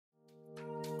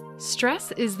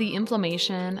Stress is the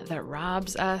inflammation that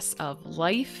robs us of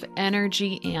life,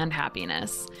 energy, and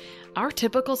happiness. Our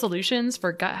typical solutions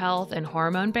for gut health and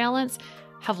hormone balance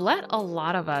have let a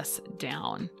lot of us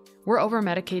down. We're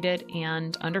over-medicated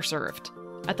and underserved.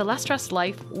 At The Less Stressed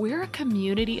Life, we're a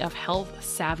community of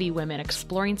health-savvy women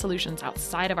exploring solutions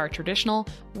outside of our traditional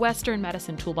Western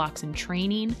medicine toolbox and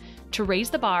training to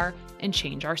raise the bar and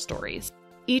change our stories.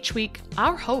 Each week,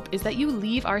 our hope is that you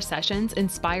leave our sessions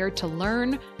inspired to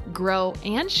learn, grow,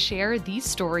 and share these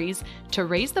stories to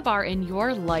raise the bar in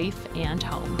your life and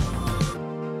home.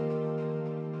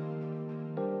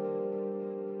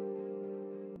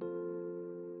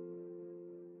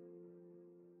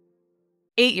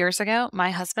 Eight years ago, my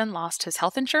husband lost his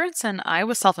health insurance and I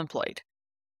was self-employed.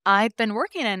 I'd been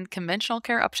working in conventional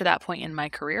care up to that point in my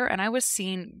career, and I was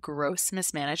seeing gross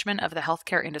mismanagement of the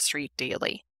healthcare industry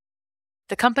daily.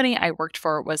 The company I worked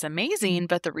for was amazing,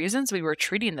 but the reasons we were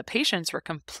treating the patients were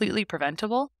completely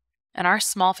preventable, and our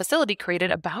small facility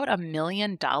created about $1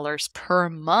 million per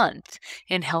month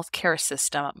in healthcare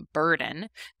system burden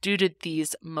due to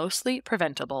these mostly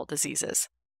preventable diseases.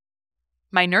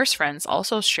 My nurse friends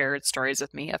also shared stories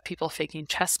with me of people faking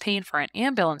chest pain for an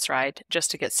ambulance ride just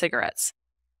to get cigarettes.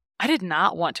 I did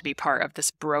not want to be part of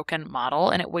this broken model,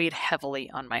 and it weighed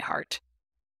heavily on my heart.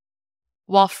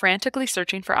 While frantically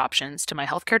searching for options to my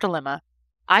healthcare dilemma,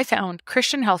 I found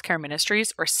Christian Healthcare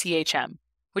Ministries, or CHM,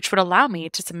 which would allow me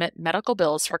to submit medical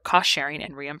bills for cost sharing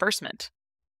and reimbursement.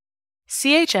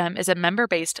 CHM is a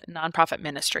member-based nonprofit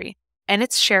ministry, and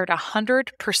it's shared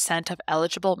 100% of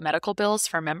eligible medical bills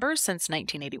for members since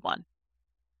 1981.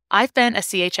 I've been a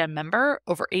CHM member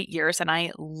over 8 years, and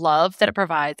I love that it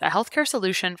provides a healthcare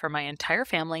solution for my entire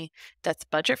family that's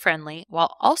budget-friendly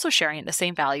while also sharing the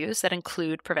same values that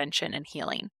include prevention and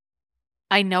healing.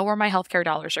 I know where my healthcare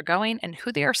dollars are going and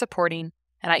who they are supporting,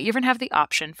 and I even have the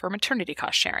option for maternity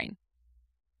cost sharing.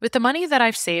 With the money that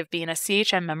I've saved being a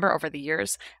CHM member over the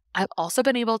years, I've also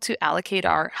been able to allocate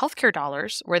our healthcare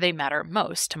dollars where they matter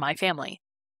most to my family.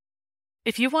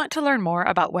 If you want to learn more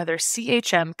about whether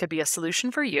CHM could be a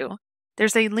solution for you,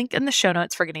 there's a link in the show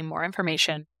notes for getting more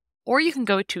information, or you can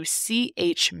go to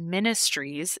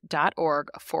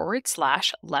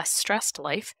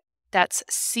chministries.org/less-stressedlife. That's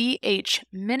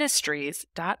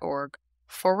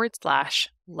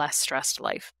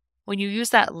chministries.org/less-stressedlife. When you use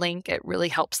that link, it really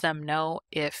helps them know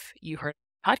if you heard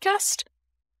the podcast,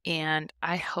 and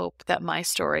I hope that my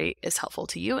story is helpful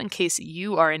to you in case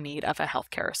you are in need of a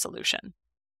healthcare solution.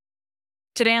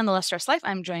 Today on The Less Stressed Life,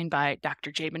 I'm joined by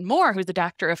Dr. Jaban Moore, who's the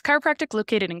Doctor of Chiropractic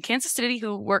located in Kansas City,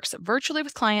 who works virtually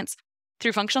with clients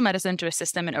through functional medicine to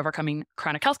assist them in overcoming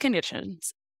chronic health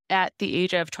conditions. At the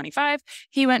age of 25,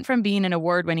 he went from being an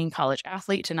award-winning college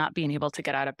athlete to not being able to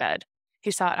get out of bed.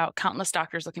 He sought out countless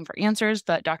doctors looking for answers,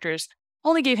 but doctors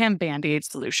only gave him Band-Aid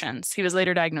solutions. He was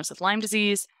later diagnosed with Lyme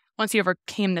disease. Once he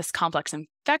overcame this complex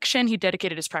infection, he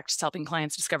dedicated his practice to helping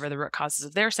clients discover the root causes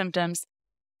of their symptoms.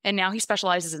 And now he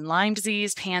specializes in Lyme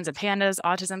disease, PANS and PANDAS,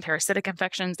 autism, parasitic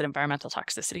infections, and environmental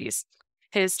toxicities.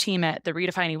 His team at the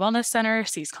Redefining Wellness Center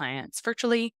sees clients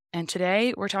virtually. And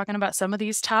today we're talking about some of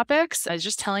these topics. I was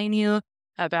just telling you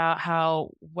about how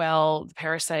well the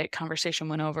parasite conversation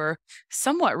went over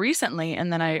somewhat recently.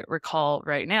 And then I recall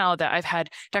right now that I've had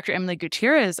Dr. Emily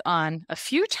Gutierrez on a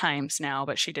few times now,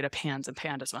 but she did a PANS and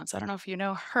PANDAS once. I don't know if you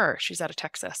know her. She's out of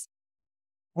Texas.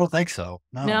 Well, think so.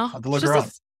 No, No? I'll have to look her up.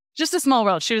 Just a small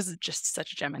world. She was just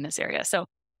such a gem in this area. So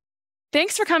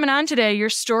thanks for coming on today. Your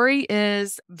story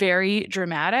is very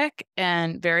dramatic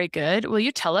and very good. Will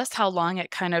you tell us how long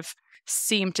it kind of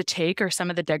seemed to take, or some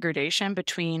of the degradation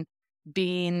between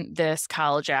being this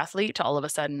college athlete to all of a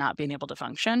sudden not being able to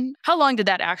function? How long did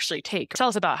that actually take? Tell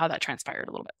us about how that transpired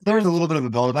a little bit. There was a little bit of a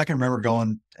buildup. I can remember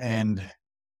going and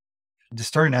just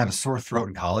starting to have a sore throat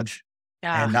in college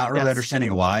and not really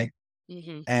understanding why.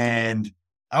 Mm-hmm. And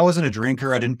I wasn't a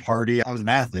drinker. I didn't party. I was an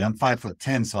athlete. I'm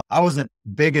 5'10", so I wasn't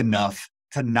big enough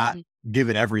to not give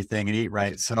it everything and eat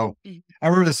right. So I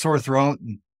remember the sore throat.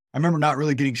 And I remember not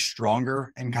really getting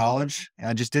stronger in college. And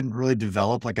I just didn't really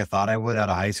develop like I thought I would out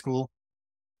of high school.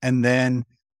 And then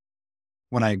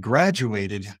when I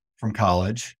graduated from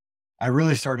college, I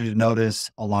really started to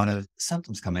notice a lot of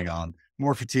symptoms coming on.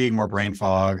 More fatigue, more brain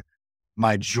fog.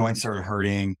 My joints started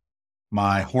hurting.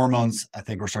 My hormones, I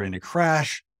think, were starting to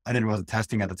crash. I didn't know the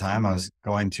testing at the time. I was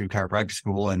going to chiropractic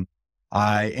school, and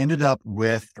I ended up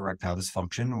with erectile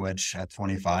dysfunction, which at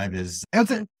 25 it's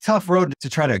a tough road to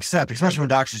try to accept, especially when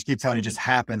doctors keep telling you it just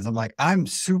happens. I'm like, I'm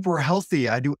super healthy.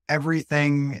 I do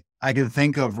everything I can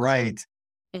think of right.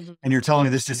 Mm-hmm. And you're telling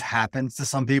me this just happens to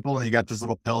some people and you got this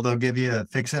little pill they'll give you to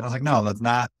fix it. I was like, no,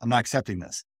 I'm not accepting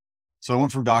this. So I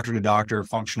went from doctor to doctor,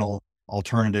 functional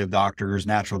alternative doctors,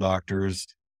 natural doctors,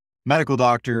 medical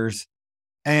doctors.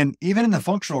 And even in the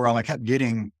functional realm, I kept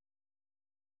getting,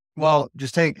 well,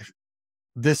 just take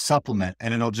this supplement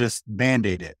and it'll just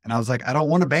band-aid it. And I was like, I don't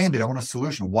want a band-aid. I want a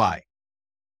solution. Why?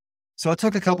 So it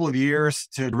took a couple of years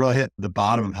to really hit the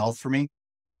bottom of health for me.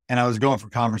 And I was going from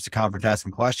conference to conference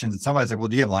asking questions. And somebody's like, well,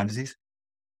 do you have Lyme disease?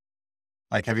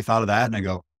 Like, have you thought of that? And I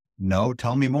go, no,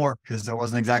 tell me more. Because that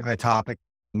wasn't exactly a topic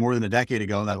more than a decade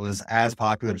ago that was as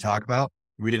popular to talk about.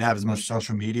 We didn't have as much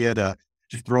social media to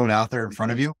just throw it out there in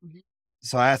front of you.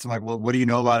 So I asked him, like, well, what do you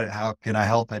know about it? How can I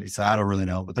help it? He said, I don't really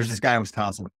know, but there's this guy in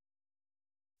Wisconsin.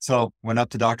 So went up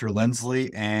to Dr.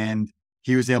 Lindsley and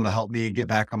he was able to help me get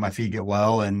back on my feet, get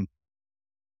well. And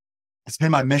it's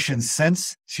been my mission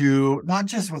since to not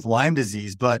just with Lyme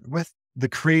disease, but with the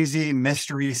crazy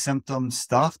mystery symptom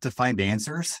stuff to find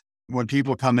answers. When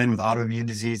people come in with autoimmune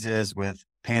diseases, with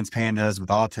pandas, with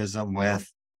autism,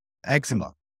 with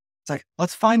eczema, it's like,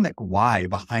 let's find the why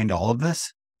behind all of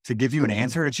this to give you an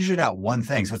answer. It's usually not one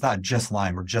thing. So it's not just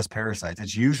Lyme or just parasites.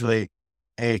 It's usually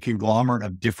a conglomerate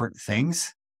of different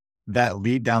things that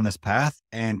lead down this path.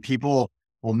 And people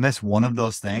will miss one of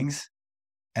those things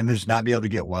and just not be able to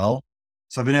get well.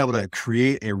 So I've been able to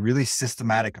create a really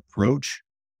systematic approach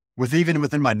even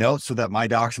within my notes so that my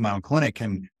docs in my own clinic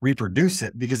can reproduce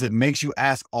it, because it makes you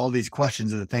ask all these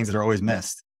questions of the things that are always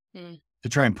missed to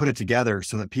try and put it together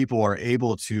so that people are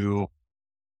able to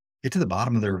get to the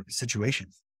bottom of their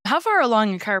situations. How far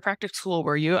along in chiropractic school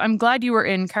were you? I'm glad you were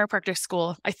in chiropractic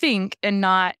school, I think, and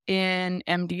not in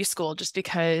MD school, just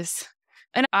because,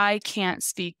 and I can't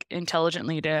speak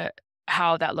intelligently to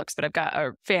how that looks, but I've got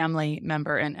a family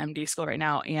member in MD school right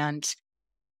now, and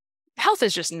health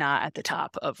is just not at the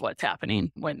top of what's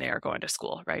happening when they are going to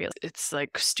school, right? It's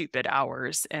like stupid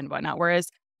hours and whatnot. Whereas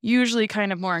usually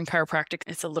kind of more in chiropractic,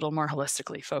 it's a little more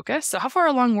holistically focused. So how far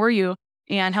along were you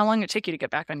and how long did it take you to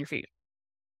get back on your feet?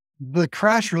 The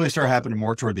crash really started happening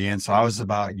more toward the end. So I was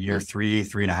about year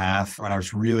 3.5, when I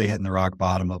was really hitting the rock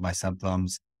bottom of my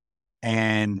symptoms.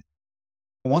 And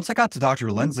once I got to Dr.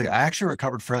 Lindsley, I actually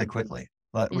recovered fairly quickly,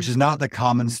 which is not the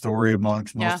common story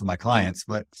amongst most of my clients,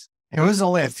 but it was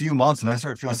only a few months and I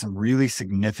started feeling some really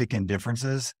significant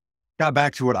differences. Got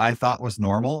back to what I thought was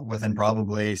normal within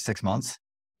probably 6 months.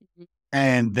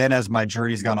 And then as my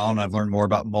journey's gone on, I've learned more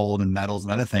about mold and metals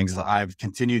and other things. I've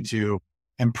continued to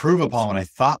improve upon what I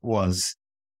thought was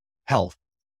health.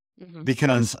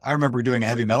 Because I remember doing a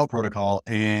heavy metal protocol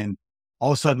and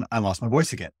all of a sudden I lost my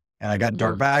voice again and I got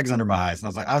dark bags under my eyes. And I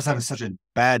was like, I was having such a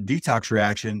bad detox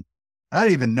reaction. I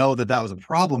didn't even know that that was a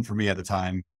problem for me at the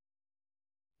time.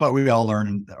 But we all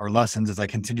learned our lessons as I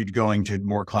continued going to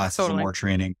more classes and more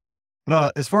training.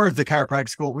 But as far as the chiropractic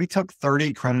school, we took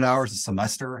 30 credit hours a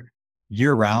semester,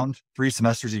 year round, 3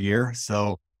 semesters a year.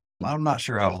 So I'm not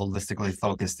sure how holistically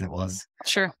focused it was.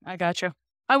 Sure. I got you.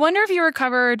 I wonder if you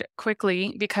recovered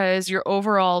quickly because your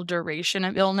overall duration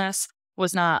of illness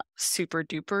was not super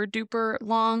duper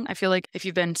long. I feel like if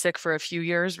you've been sick for a few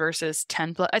years versus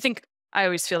 10 plus, I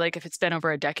always feel like if it's been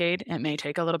over a decade, it may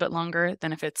take a little bit longer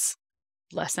than if it's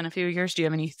less than a few years. Do you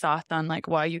have any thoughts on like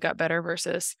why you got better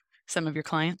versus some of your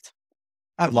clients?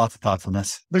 I have lots of thoughts on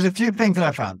this. There's a few things that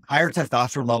I found. Higher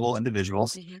testosterone level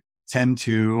individuals tend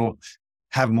to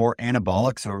have more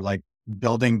anabolics or like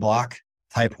building block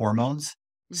type hormones.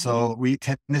 So we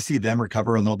tend to see them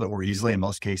recover a little bit more easily in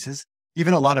most cases.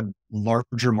 Even a lot of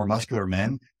larger, more muscular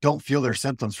men don't feel their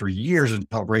symptoms for years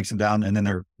until it breaks them down. And then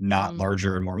they're not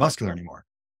larger and more muscular anymore.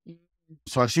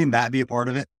 So I've seen that be a part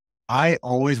of it. I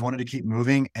always wanted to keep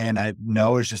moving and I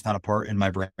know it's just not a part in my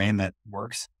brain that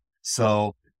works.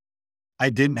 So I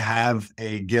didn't have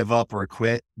a give up or a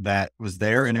quit that was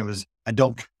there. And it was, I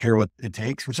don't care what it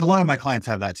takes, which a lot of my clients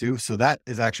have that too. So that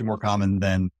is actually more common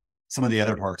than some of the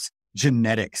other parts.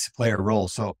 Genetics play a role.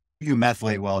 So you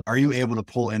methylate well. Are you able to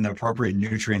pull in the appropriate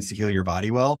nutrients to heal your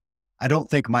body well? I don't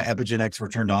think my epigenetics were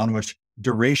turned on, which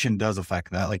duration does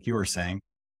affect that, like you were saying.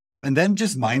 And then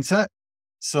just mindset.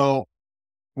 So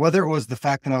whether it was the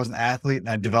fact that I was an athlete and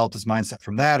I developed this mindset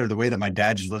from that, or the way that my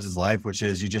dad just lives his life, which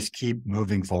is you just keep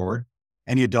moving forward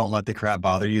and you don't let the crap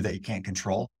bother you that you can't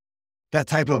control. That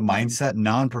type of mindset,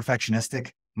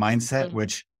 non-perfectionistic mindset,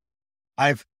 which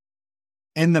I've,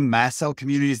 in the mast cell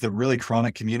communities, the really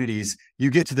chronic communities, you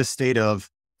get to the state of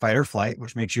fight or flight,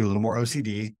 which makes you a little more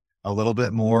OCD, a little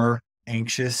bit more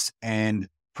anxious and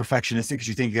perfectionistic because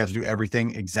you think you have to do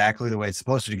everything exactly the way it's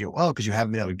supposed to get well because you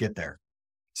haven't been able to get there.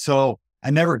 So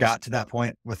I never got to that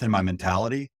point within my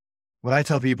mentality. What I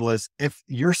tell people is if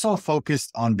you're so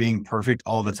focused on being perfect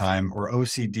all the time or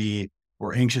OCD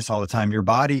or anxious all the time, your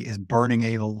body is burning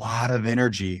a lot of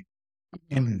energy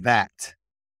in that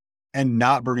and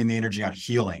not burning the energy on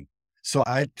healing. So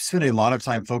I spend a lot of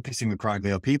time focusing with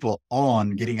chronically ill people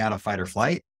on getting out of fight or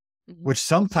flight, which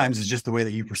sometimes is just the way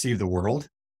that you perceive the world.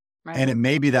 Right. And it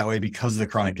may be that way because of the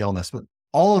chronic illness, but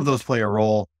all of those play a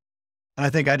role. And I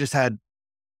think I just had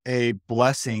a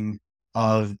blessing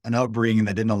of an upbringing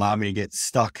that didn't allow me to get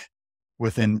stuck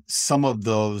within some of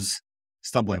those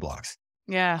stumbling blocks.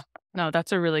 Yeah. No,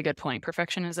 that's a really good point.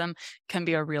 Perfectionism can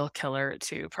be a real killer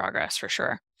to progress for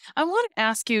sure. I want to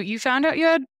ask you, you found out you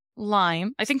had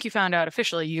Lyme. I think you found out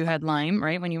officially you had Lyme,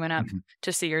 right? When you went up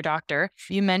to see your doctor.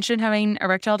 You mentioned having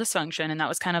erectile dysfunction, and that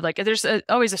was kind of like, there's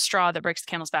always a straw that breaks the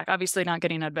camel's back. Obviously, not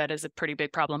getting out of bed is a pretty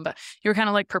big problem, but you were kind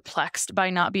of like perplexed by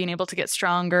not being able to get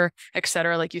stronger, et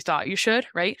cetera, like you thought you should,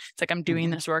 right? It's like, I'm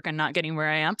doing this work and not getting where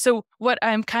I am. So what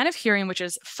I'm kind of hearing, which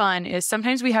is fun, is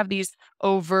sometimes we have these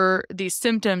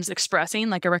symptoms expressing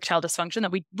like erectile dysfunction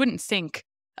that we wouldn't think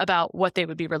about what they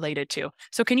would be related to.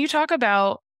 So can you talk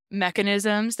about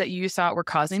mechanisms that you thought were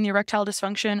causing the erectile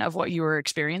dysfunction of what you were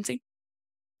experiencing?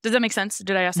 Does that make sense?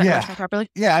 Did I ask that question properly?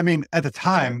 Yeah. I mean, at the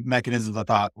time, mechanisms I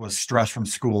thought was stress from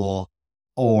school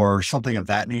or something of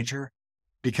that nature,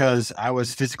 because I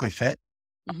was physically fit.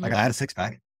 Like I had a six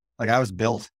pack, like I was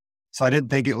built. So I didn't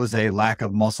think it was a lack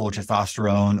of muscle,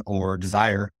 testosterone, or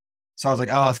desire. So I was like,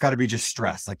 oh, it's got to be just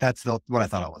stress. Like that's what I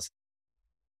thought it was.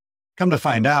 Come to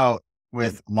find out,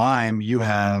 with Lyme, you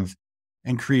have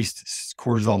increased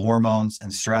cortisol hormones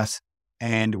and stress.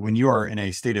 And when you are in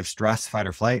a state of stress, fight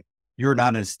or flight, you're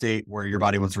not in a state where your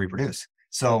body wants to reproduce.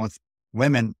 So with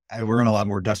women, we're in a lot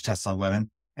more Dutch tests on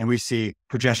women, and we see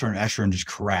progesterone and estrogen just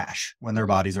crash when their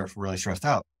bodies are really stressed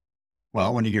out.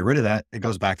 Well, when you get rid of that, it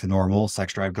goes back to normal.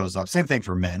 Sex drive goes up. Same thing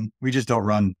for men. We just don't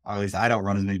run, or at least I don't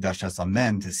run as many Dutch tests on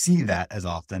men to see that as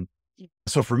often.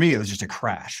 So for me, it was just a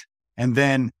crash. And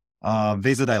then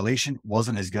vasodilation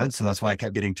wasn't as good. So that's why I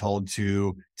kept getting told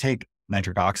to take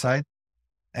nitric oxide.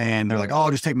 And they're like, oh,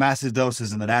 just take massive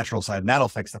doses in the natural side and that'll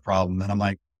fix the problem. And I'm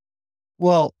like,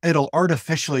 well, it'll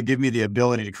artificially give me the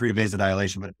ability to create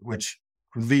vasodilation, but which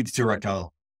leads to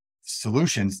erectile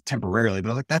solutions temporarily. But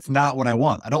I was like, that's not what I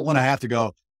want. I don't want to have to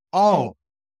go, oh,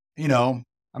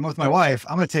 I'm with my wife.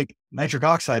 I'm going to take nitric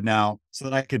oxide now so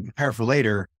that I can prepare for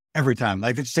later every time.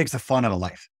 Like it just takes the fun out of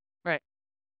life. Right.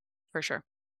 For sure.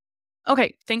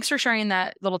 Okay. Thanks for sharing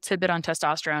that little tidbit on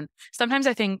testosterone. Sometimes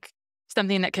I think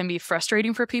something that can be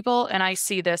frustrating for people, and I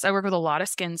see this, I work with a lot of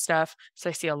skin stuff, so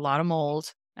I see a lot of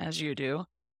mold, as you do.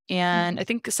 And I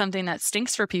think something that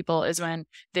stinks for people is when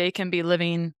they can be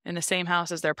living in the same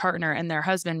house as their partner and their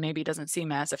husband maybe doesn't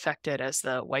seem as affected as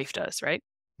the wife does, right?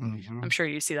 I'm sure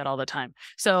you see that all the time.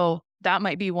 So that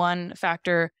might be one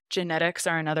factor. Genetics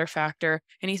are another factor.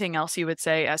 Anything else you would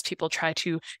say as people try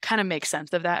to kind of make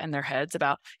sense of that in their heads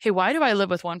about, hey, why do I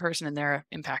live with one person and they're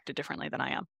impacted differently than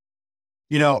I am?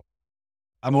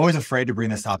 I'm always afraid to bring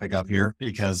this topic up here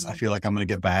because I feel like I'm going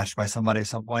to get bashed by somebody at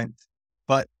some point.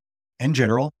 But in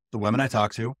general, the women I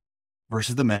talk to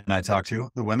versus the men I talk to,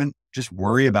 the women just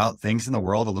worry about things in the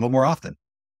world a little more often.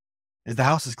 Is the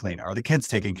house clean? Are the kids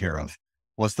taken care of?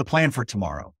 What's the plan for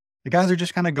tomorrow? The guys are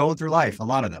just kind of going through life, a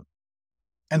lot of them.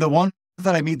 And the ones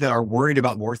that I meet that are worried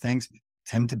about more things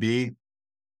tend to be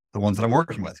the ones that I'm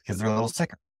working with because they're a little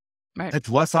sicker. Right. It's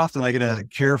less often I get a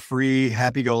carefree,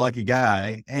 happy-go-lucky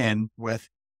guy and with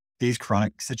these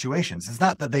chronic situations. It's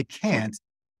not that they can't.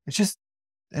 It's just,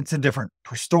 it's a different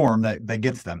storm that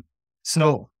gets them.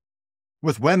 So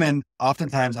with women,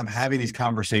 oftentimes I'm having these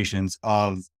conversations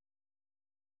of,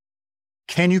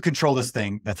 can you control this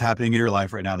thing that's happening in your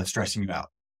life right now that's stressing you out?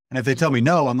 And if they tell me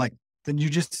no, I'm like, then you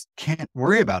just can't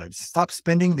worry about it. Stop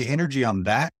spending the energy on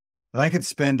that I could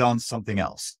spend on something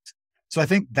else. So I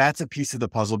think that's a piece of the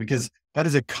puzzle, because that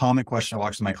is a common question I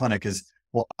watch in my clinic is,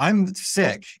 well, I'm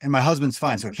sick and my husband's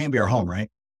fine, so it can't be our home, right?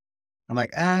 I'm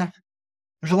like,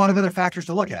 there's a lot of other factors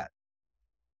to look at.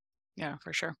 Yeah,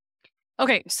 for sure.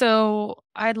 Okay. So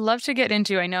I'd love to get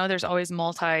into, I know there's always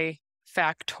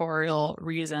multifactorial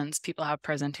reasons people have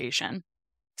presentation.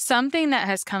 Something that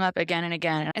has come up again and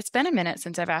again, it's been a minute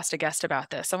since I've asked a guest about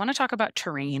this. I want to talk about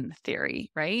terrain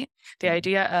theory, right? The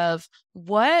idea of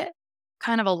what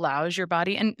kind of allows your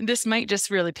body, and this might just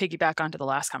really piggyback onto the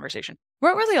last conversation,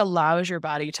 what really allows your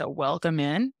body to welcome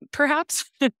in, perhaps,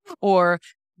 or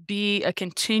be a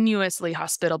continuously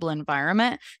hospitable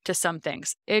environment to some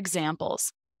things.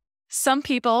 Examples. Some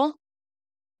people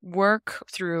work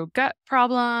through gut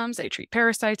problems, they treat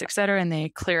parasites, et cetera, and they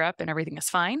clear up and everything is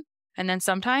fine. And then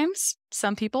sometimes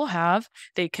some people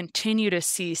they continue to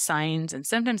see signs and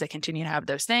symptoms. They continue to have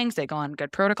those things. They go on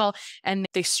good protocol and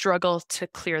they struggle to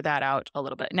clear that out a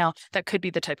little bit. Now, that could be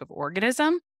the type of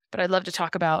organism, but I'd love to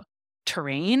talk about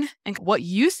terrain and what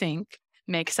you think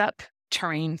makes up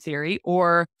terrain theory,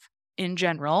 or in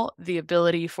general, the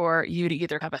ability for you to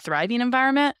either have a thriving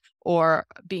environment or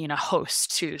being a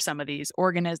host to some of these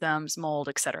organisms, mold,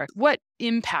 et cetera. What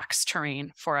impacts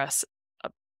terrain for us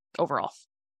overall?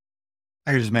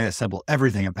 I just made it simple.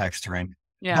 Everything impacts terrain.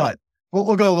 Yeah. But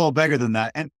we'll go a little bigger than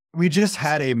that. And we just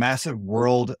had a massive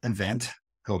world event,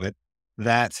 COVID,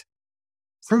 that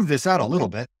proved this out a little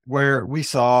bit, where we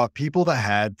saw people that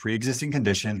had pre-existing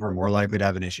conditions were more likely to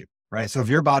have an issue, right? So if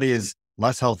your body is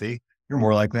less healthy, you're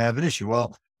more likely to have an issue.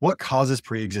 Well, what causes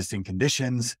pre-existing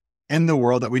conditions in the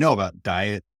world that we know about?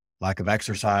 Diet, lack of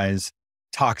exercise,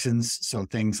 toxins. So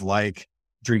things like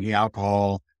drinking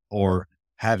alcohol or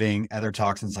having other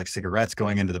toxins like cigarettes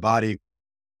going into the body,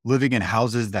 living in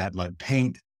houses that had lead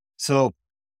paint. So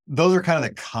those are kind of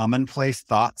the commonplace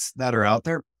thoughts that are out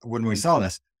there when we saw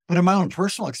this. But in my own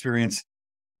personal experience,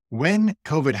 when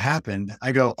COVID happened,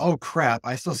 I go, oh crap,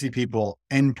 I still see people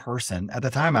in person. At the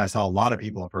time, I saw a lot of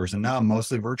people in person. Now I'm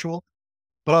mostly virtual.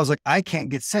 But I was like, I can't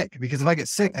get sick, because if I get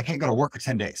sick, I can't go to work for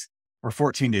 10 days or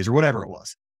 14 days or whatever it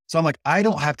was. So I'm like, I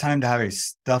don't have time to have a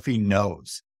stuffy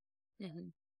nose. Mm-hmm.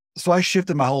 So I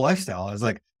shifted my whole lifestyle. I was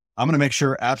like, I'm going to make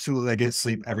sure absolutely I get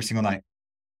sleep every single night.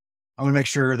 I'm going to make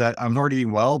sure that I'm already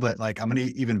eating well, but like I'm going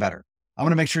to eat even better. I'm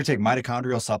going to make sure to take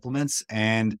mitochondrial supplements,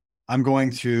 and I'm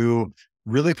going to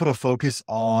really put a focus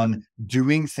on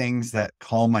doing things that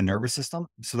calm my nervous system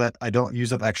so that I don't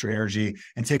use up extra energy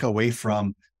and take away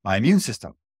from my immune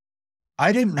system.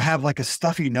 I didn't have like a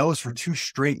stuffy nose for 2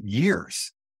 straight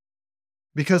years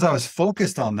because I was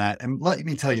focused on that. And let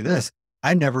me tell you this,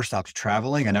 I never stopped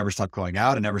traveling. I never stopped going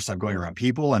out. I never stopped going around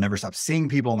people. I never stopped seeing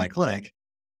people in my clinic.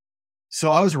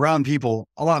 So I was around people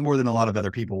a lot more than a lot of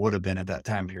other people would have been at that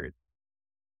time period.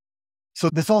 So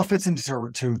this all fits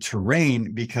into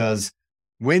terrain, because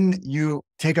when you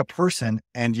take a person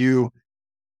and you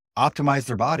optimize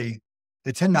their body,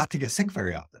 they tend not to get sick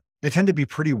very often. They tend to be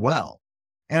pretty well.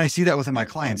 And I see that within my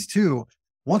clients too.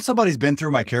 Once somebody's been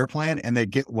through my care plan and they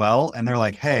get well and they're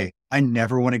like, hey, I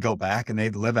never want to go back, and they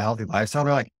live a healthy lifestyle,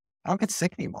 they're like, I don't get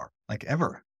sick anymore, like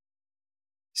ever.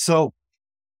 So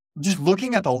just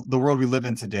looking at the world we live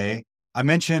in today, I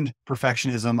mentioned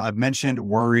perfectionism. I've mentioned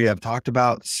worry. I've talked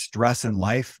about stress in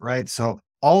life, right? So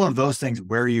all of those things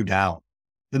wear you down.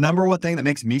 The number one thing that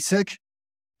makes me sick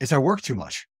is I work too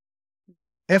much.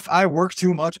 If I work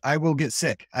too much, I will get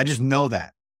sick. I just know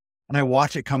that. And I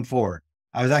watch it come forward.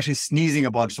 I was actually sneezing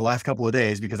a bunch the last couple of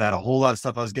days because I had a whole lot of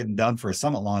stuff I was getting done for a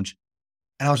summit launch.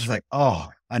 And I was just like, oh,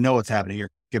 I know what's happening here.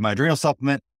 Get my adrenal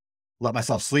supplement, let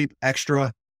myself sleep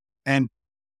extra, and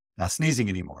not sneezing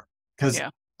anymore, because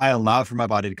I allowed for my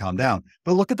body to calm down.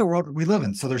 But look at the world we live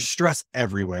in. So there's stress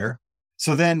everywhere.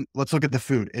 So then let's look at the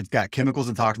food. It's got chemicals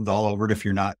and toxins all over it if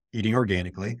you're not eating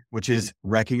organically, which is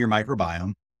wrecking your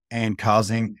microbiome and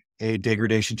causing a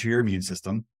degradation to your immune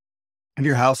system. If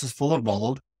your house is full of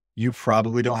mold, you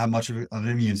probably don't have much of an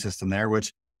immune system there,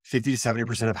 which 50 to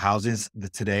 70% of houses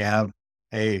that today have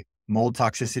a mold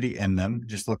toxicity in them.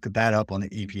 Just look at that up on the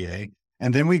EPA.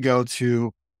 And then we go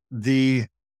to the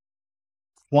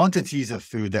quantities of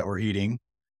food that we're eating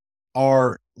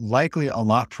are likely a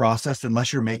lot processed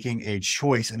unless you're making a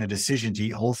choice and a decision to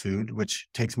eat whole food, which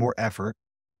takes more effort,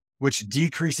 which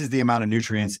decreases the amount of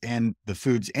nutrients in the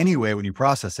foods anyway when you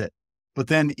process it. But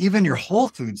then even your whole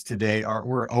foods today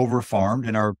were over farmed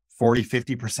and are 40,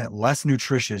 50% less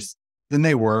nutritious than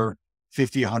they were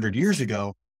 50, 100 years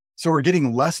ago. So we're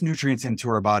getting less nutrients into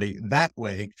our body that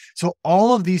way. So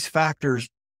all of these factors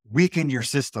weaken your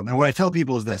system. And what I tell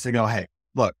people is this, I go, hey,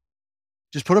 look,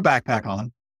 just put a backpack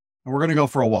on and we're going to go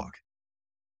for a walk.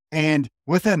 And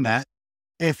within that,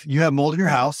 if you have mold in your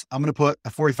house, I'm going to put a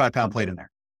 45-pound plate in there.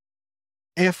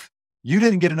 If you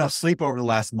didn't get enough sleep over the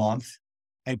last month,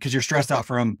 and because you're stressed out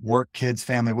from work, kids,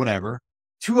 family, whatever,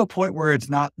 to a point where it's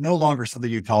no longer something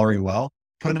you tolerate well,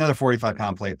 put another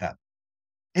 45-pound plate that.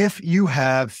 If you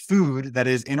have food that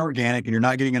is inorganic and you're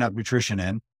not getting enough nutrition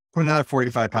in, put another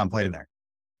 45-pound plate in there.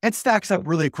 It stacks up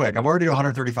really quick. I'm already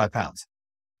 135 pounds.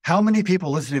 How many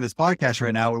people listening to this podcast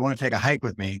right now would want to take a hike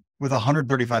with me with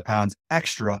 135 pounds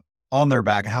extra on their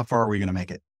back? And how far are we going to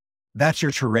make it? That's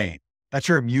your terrain. That's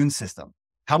your immune system.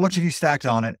 How much have you stacked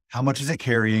on it? How much is it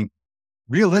carrying?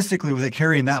 Realistically, with it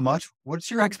carrying that much,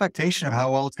 what's your expectation of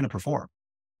how well it's going to perform?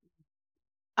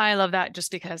 I love that,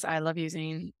 just because I love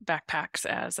using backpacks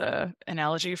as an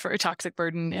analogy for a toxic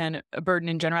burden and a burden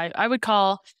in general. I would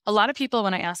call a lot of people,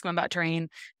 when I ask them about terrain,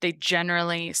 they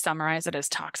generally summarize it as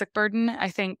toxic burden. I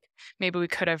think maybe we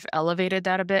could have elevated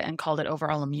that a bit and called it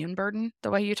overall immune burden, the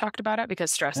way you talked about it,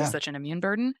 because stress is such an immune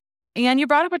burden. And you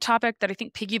brought up a topic that I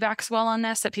think piggybacks well on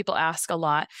this, that people ask a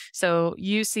lot. So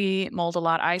you see mold a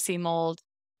lot. I see mold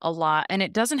a lot. And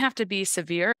it doesn't have to be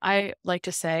severe. I like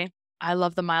to say, I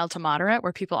love the mild to moderate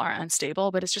where people aren't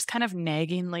unstable, but it's just kind of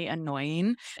naggingly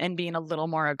annoying and being a little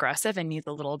more aggressive and needs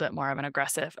a little bit more of an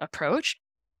aggressive approach.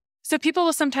 So people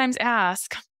will sometimes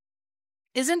ask,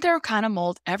 isn't there kind of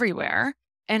mold everywhere?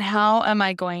 And how am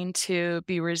I going to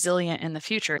be resilient in the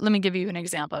future? Let me give you an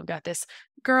example. I've got this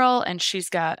girl and she's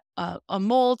got a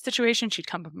mold situation. She'd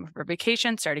come from her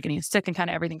vacation, started getting sick, and kind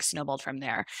of everything snowballed from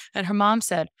there. And her mom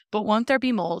said, but won't there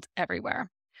be mold everywhere?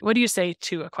 What do you say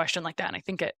to a question like that? And I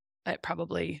think it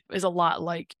probably is a lot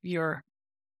like your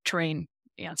terrain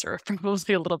answer,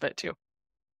 probably a little bit too.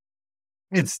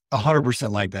 It's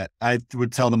 100% like that. I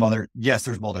would tell the mother, yes,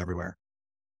 there's mold everywhere,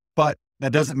 but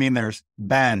that doesn't mean there's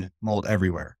bad mold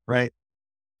everywhere, right?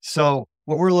 So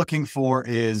what we're looking for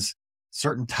is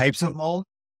certain types of mold,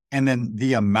 and then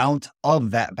the amount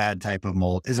of that bad type of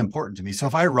mold is important to me. So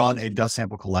if I run a dust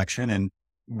sample collection and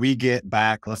we get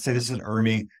back, let's say this is an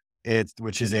ERMI,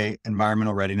 which is a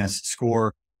environmental readiness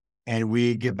score, and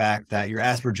we get back that your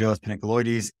Aspergillus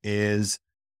paniculoides is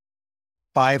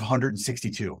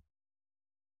 562.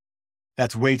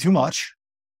 That's way too much.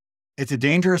 It's a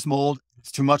dangerous mold.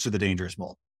 It's too much of the dangerous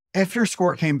mold. If your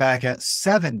score came back at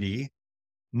 70,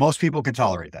 most people can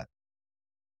tolerate that.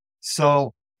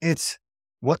 So it's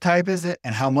what type is it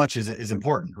and how much is it is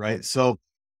important, right? So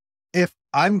if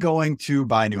I'm going to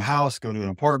buy a new house, go to an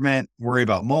apartment, worry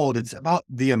about mold, it's about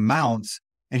the amounts.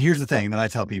 And here's the thing that I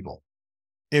tell people.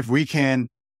 If we can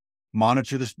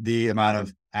monitor the amount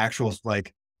of actual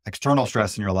like external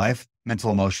stress in your life,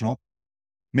 mental, emotional,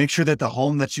 make sure that the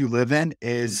home that you live in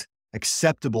is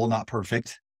acceptable, not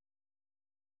perfect.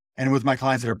 And with my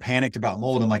clients that are panicked about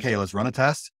mold, I'm like, hey, let's run a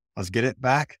test. Let's get it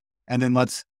back. And then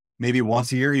maybe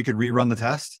once a year, you could rerun the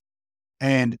test.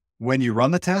 And when you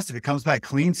run the test, if it comes back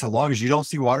clean, so long as you don't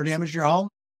see water damage in your home,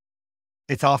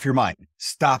 it's off your mind.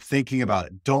 Stop thinking about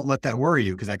it. Don't let that worry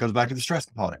you, because that goes back to the stress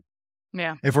component.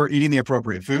 Yeah. If we're eating the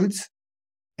appropriate foods,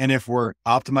 and if we're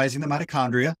optimizing the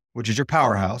mitochondria, which is your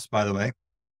powerhouse, by the way,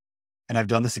 and I've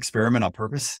done this experiment on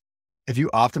purpose. If you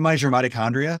optimize your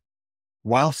mitochondria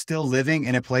while still living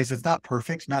in a place that's not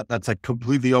perfect, that's like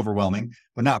completely overwhelming,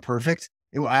 but not perfect,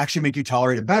 it will actually make you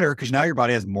tolerate it better because now your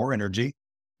body has more energy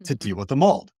to deal with the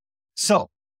mold. So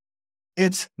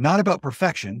it's not about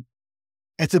perfection.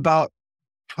 It's about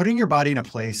putting your body in a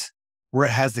place where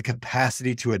it has the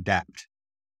capacity to adapt.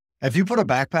 If you put a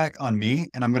backpack on me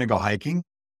and I'm going to go hiking,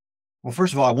 well,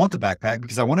 first of all, I want the backpack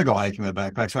because I want to go hiking with a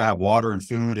backpack. So I have water and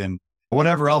food and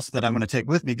whatever else that I'm going to take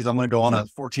with me because I'm going to go on a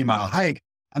 14-mile hike.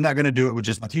 I'm not going to do it with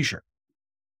just my t-shirt.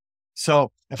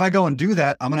 So if I go and do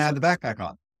that, I'm going to have the backpack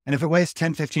on. And if it weighs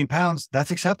 10, 15 pounds,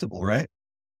 that's acceptable, right?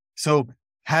 So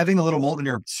having a little mold in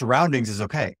your surroundings is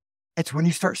okay. It's when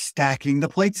you start stacking the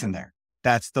plates in there.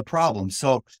 That's the problem.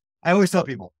 So I always tell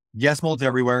people, yes, mold's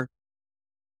everywhere,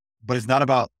 but it's not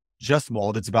about just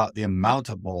mold. It's about the amount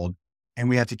of mold. And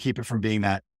we have to keep it from being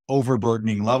that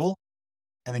overburdening level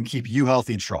and then keep you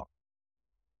healthy and strong.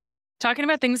 Talking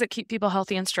about things that keep people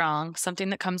healthy and strong,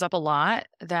 something that comes up a lot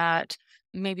that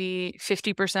maybe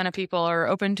 50% of people are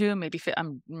open to,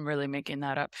 I'm really making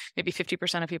that up, maybe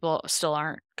 50% of people still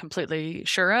aren't completely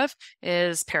sure of,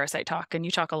 is parasite talk. And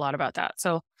you talk a lot about that.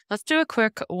 So let's do a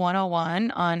quick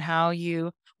 101 on how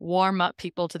you warm up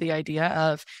people to the idea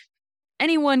of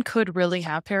anyone could really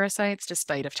have parasites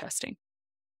despite of testing.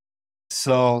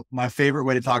 So my favorite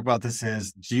way to talk about this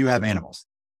is, do you have animals?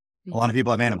 A lot of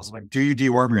people have animals. Like, do you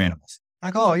deworm your animals?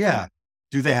 Like, oh yeah.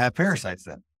 Do they have parasites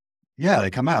then? Yeah,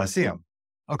 they come out. I see them.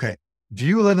 Okay. Do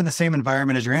you live in the same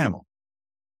environment as your animal?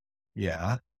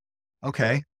 Yeah.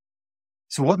 Okay.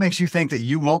 So what makes you think that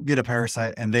you won't get a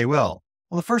parasite and they will?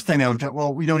 Well, the first thing they would say,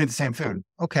 well, we don't eat the same food.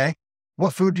 Okay.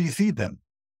 What food do you feed them?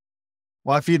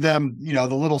 Well, I feed them, the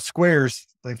little squares,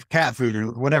 like cat food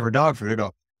or whatever, dog food. I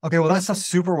go, okay, well, that's not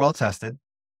super well tested.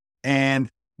 And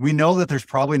we know that there's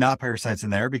probably not parasites in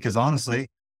there because honestly,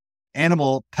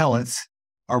 animal pellets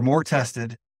are more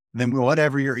tested than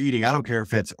whatever you're eating. I don't care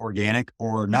if it's organic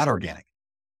or not organic,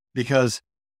 because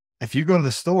if you go to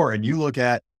the store and you look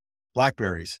at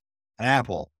blackberries, an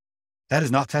apple, that is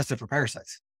not tested for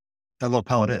parasites. That little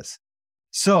pellet is.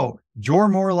 So you're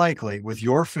more likely with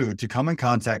your food to come in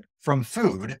contact from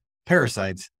food,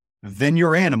 parasites, than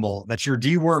your animal that you're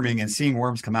deworming and seeing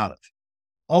worms come out of.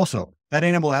 Also, that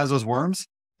animal that has those worms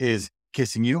is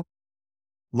kissing you,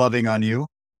 loving on you,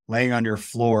 laying on your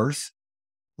floors,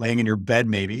 laying in your bed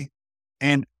maybe,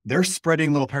 and they're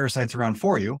spreading little parasites around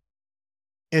for you.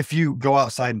 If you go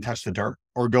outside and touch the dirt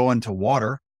or go into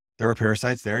water, there are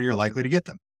parasites there and you're likely to get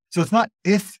them. So it's not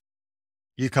if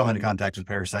you come into contact with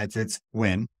parasites, it's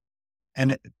when.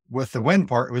 And with the when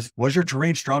part, was your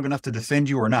terrain strong enough to defend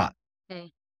you or not?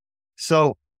 Okay.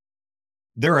 So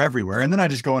they're everywhere. And then I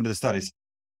just go into the studies.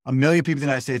 1 million people in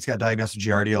the United States got diagnosed with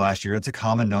Giardia last year. It's a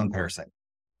common known parasite.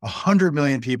 100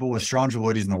 million people with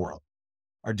strongyloides in the world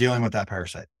are dealing with that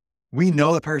parasite. We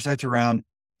know the parasite's around.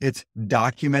 It's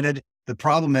documented. The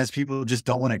problem is people just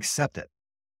don't want to accept it.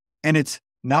 And it's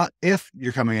not if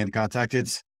you're coming into contact,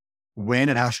 it's when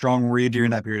and how strong were you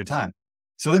during that period of time.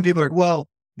 So then people are like, well,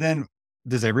 then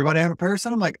does everybody have a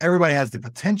parasite? I'm like, everybody has the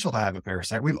potential to have a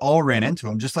parasite. We've all ran into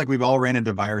them, just like we've all ran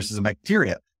into viruses and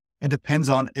bacteria. It depends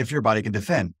on if your body can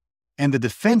defend. And the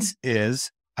defense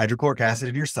is hydrochloric acid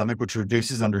in your stomach, which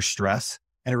reduces under stress,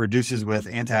 and it reduces with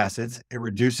antacids. It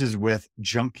reduces with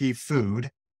junky food.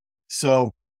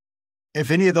 So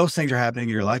if any of those things are happening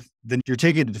in your life, then you're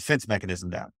taking the defense mechanism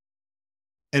down.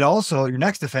 And also your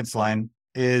next defense line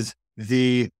is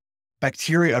the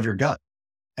bacteria of your gut.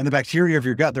 And the bacteria of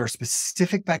your gut, there are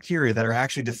specific bacteria that are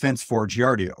actually defense for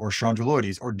Giardia or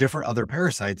strongyloides or different other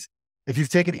parasites. If you've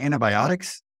taken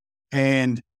antibiotics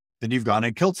and then you've gone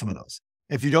and killed some of those.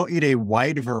 If you don't eat a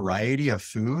wide variety of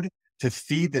food to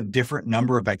feed the different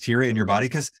number of bacteria in your body,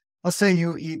 because let's say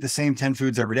you eat the same 10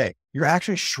 foods every day, you're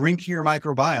actually shrinking your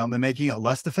microbiome and making it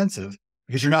less defensive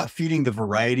because you're not feeding the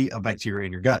variety of bacteria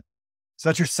in your gut. So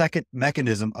that's your second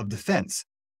mechanism of defense.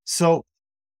 So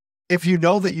if you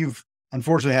know that you've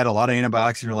unfortunately had a lot of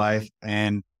antibiotics in your life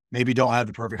and maybe don't have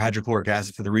the perfect hydrochloric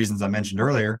acid for the reasons I mentioned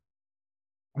earlier,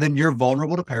 then you're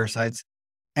vulnerable to parasites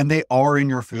and they are in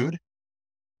your food.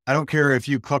 I don't care if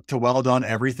you cook to well done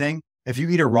everything. If you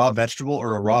eat a raw vegetable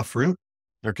or a raw fruit,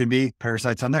 there can be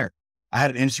parasites on there. I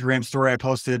had an Instagram story I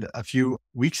posted a few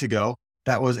weeks ago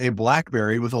that was a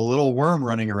blackberry with a little worm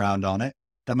running around on it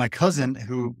that my cousin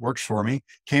who works for me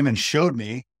came and showed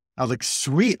me. I was like,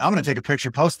 sweet, I'm going to take a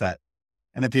picture, post that.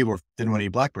 And then people didn't want to eat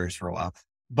blackberries for a while,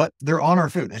 but they're on our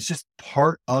food. It's just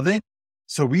part of it.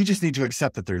 So we just need to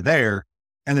accept that they're there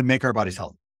and then make our bodies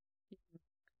healthy.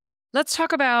 Let's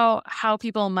talk about how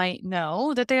people might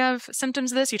know that they have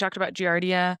symptoms of this. You talked about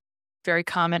Giardia, very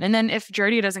common. And then if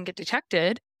Giardia doesn't get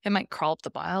detected, it might crawl up the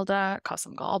bile duct, cause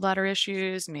some gallbladder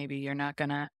issues. Maybe you're not going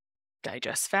to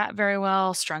digest fat very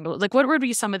well, strangle. Like what would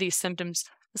be some of these symptoms?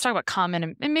 Let's talk about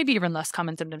common and maybe even less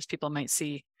common symptoms people might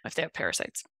see if they have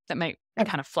parasites that might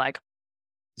kind of flag.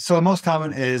 So the most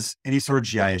common is any sort of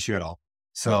GI issue at all.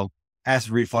 So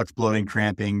acid reflux, bloating,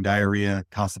 cramping, diarrhea,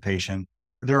 constipation.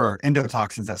 There are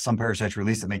endotoxins that some parasites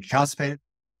release that make you constipated,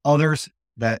 others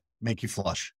that make you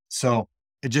flush. So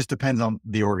it just depends on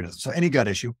the organism. So any gut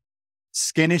issue,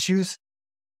 skin issues,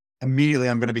 immediately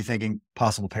I'm going to be thinking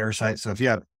possible parasite. So if you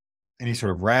have any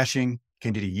sort of rashing,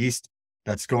 candida yeast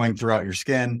that's going throughout your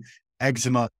skin,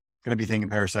 eczema, going to be thinking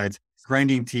parasites,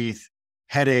 grinding teeth,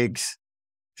 headaches,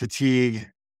 fatigue.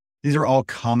 These are all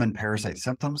common parasite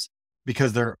symptoms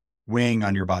because they're weighing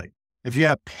on your body. If you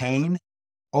have pain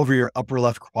over your upper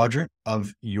left quadrant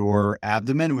of your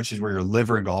abdomen, which is where your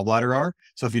liver and gallbladder are.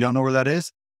 So if you don't know where that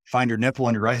is, find your nipple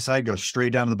on your right side, go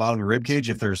straight down to the bottom of your rib cage.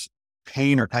 If there's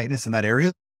pain or tightness in that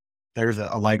area, there's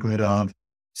a likelihood of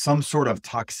some sort of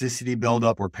toxicity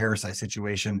buildup or parasite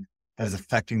situation that is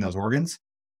affecting those organs.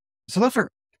 So those are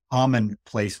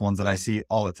commonplace ones that I see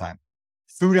all the time.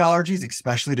 Food allergies,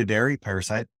 especially to dairy,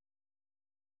 parasite.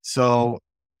 So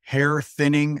hair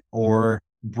thinning or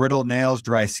brittle nails,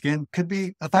 dry skin could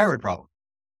be a thyroid problem.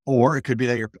 Or it could be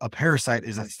that a parasite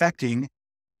is affecting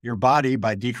your body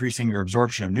by decreasing your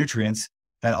absorption of nutrients.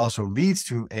 That also leads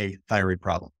to a thyroid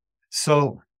problem.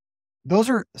 So those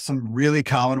are some really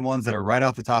common ones that are right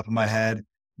off the top of my head.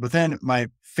 But then my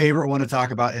favorite one to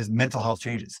talk about is mental health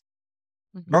changes.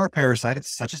 There are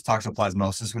parasites such as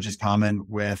toxoplasmosis, which is common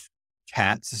with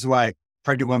cats. This is why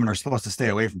pregnant women are supposed to stay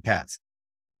away from cats,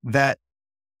 that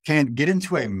can get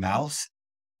into a mouse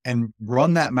and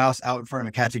run that mouse out in front of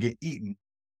a cat to get eaten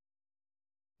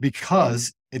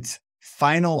because its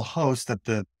final host that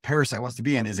the parasite wants to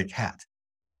be in is a cat.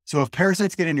 So if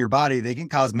parasites get into your body, they can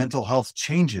cause mental health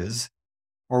changes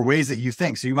or ways that you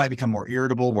think. So you might become more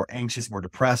irritable, more anxious, more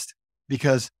depressed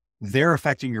because they're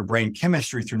affecting your brain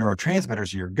chemistry through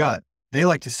neurotransmitters in your gut. They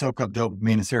like to soak up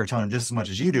dopamine and serotonin just as much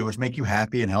as you do, which make you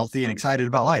happy and healthy and excited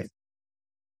about life.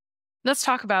 Let's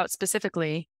talk about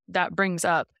specifically that brings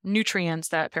up nutrients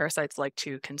that parasites like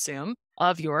to consume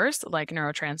of yours, like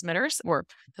neurotransmitters, or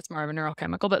that's more of a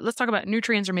neurochemical. But let's talk about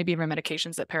nutrients or maybe even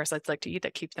medications that parasites like to eat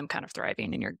that keep them kind of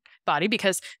thriving in your body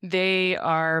because they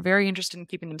are very interested in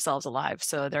keeping themselves alive.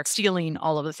 So they're stealing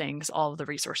all of the things, all of the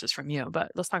resources from you.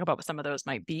 But let's talk about what some of those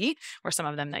might be or some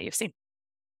of them that you've seen.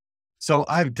 So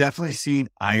I've definitely seen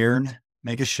iron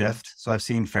make a shift. So I've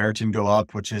seen ferritin go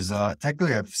up, which is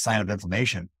technically a sign of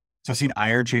inflammation. So I've seen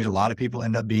iron change. A lot of people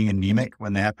end up being anemic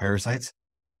when they have parasites.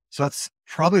 So that's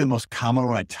probably the most common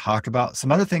one I talk about.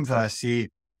 Some other things that I see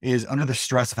is under the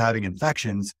stress of having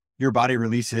infections, your body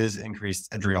releases increased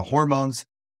adrenal hormones,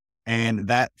 and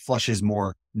that flushes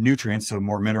more nutrients, so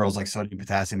more minerals like sodium,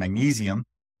 potassium, magnesium.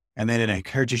 And then in a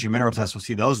hair tissue mineral test, we'll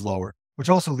see those lower, which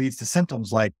also leads to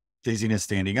symptoms like dizziness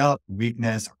standing up,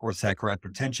 weakness, orthostatic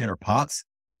hypertension or POTS,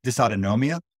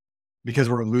 dysautonomia, because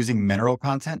we're losing mineral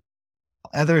content.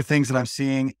 Other things that I'm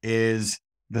seeing is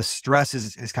the stress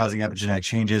is causing epigenetic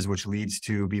changes, which leads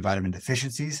to B vitamin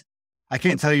deficiencies. I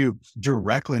can't tell you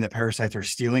directly that parasites are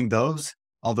stealing those,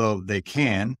 although they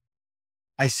can.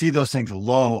 I see those things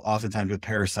low oftentimes with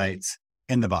parasites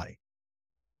in the body.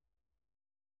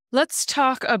 Let's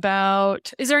talk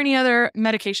about, is there any other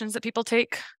medications that people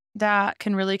take that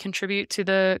can really contribute to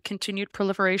the continued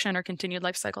proliferation or continued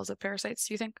life cycles of parasites,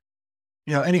 do you think?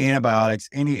 Any antibiotics,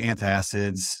 any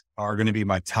antacids are going to be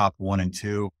my top 1 and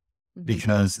 2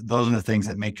 because those are the things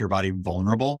that make your body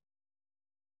vulnerable.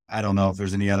 I don't know if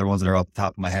there's any other ones that are off the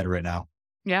top of my head right now.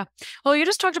 Yeah. Well, you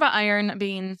just talked about iron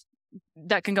being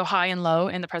that can go high and low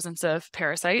in the presence of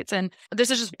parasites. And this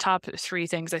is just top 3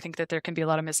 things I think that there can be a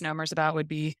lot of misnomers about would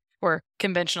be, or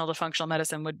conventional to functional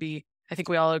medicine would be, I think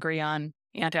we all agree on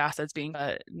antacids being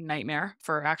a nightmare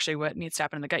for actually what needs to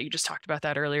happen in the gut. You just talked about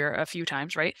that earlier a few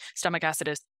times, right? Stomach acid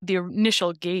is the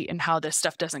initial gate and how this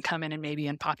stuff doesn't come in and maybe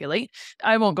populate.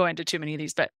 I won't go into too many of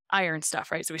these, but iron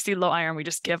stuff, right? So we see low iron, we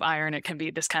just give iron. It can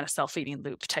be this kind of self-feeding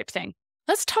loop type thing.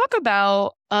 Let's talk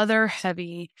about other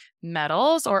heavy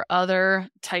metals or other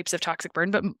types of toxic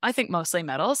burden, but I think mostly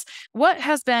metals. What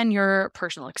has been your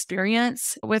personal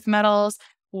experience with metals?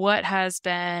 What has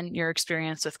been your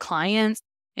experience with clients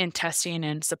in testing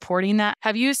and supporting that?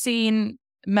 Have you seen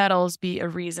metals be a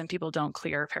reason people don't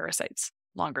clear parasites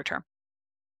longer term?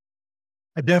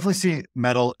 I definitely see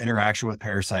metal interaction with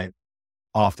parasite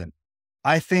often.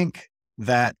 I think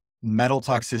that metal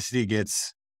toxicity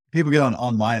people get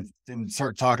online and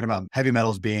start talking about heavy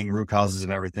metals being root causes of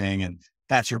everything, and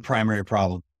that's your primary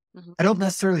problem. I don't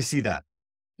necessarily see that.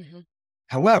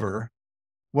 However,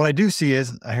 what I do see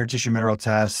is a hair tissue mineral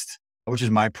test, which is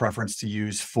my preference to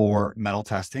use for metal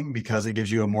testing because it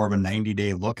gives you a more of a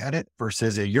 90-day look at it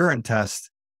versus a urine test.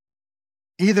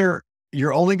 Either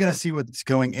you're only going to see what's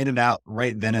going in and out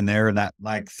right then and there in that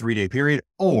 3-day period,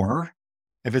 or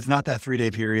if it's not that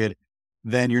 3-day period,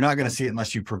 then you're not going to see it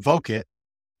unless you provoke it.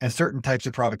 And certain types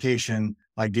of provocation,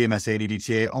 like DMSA,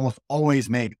 DTA, almost always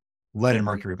make lead and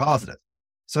mercury positive.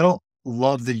 So I don't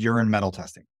love the urine metal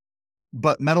testing.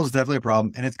 But metal is definitely a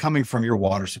problem, and it's coming from your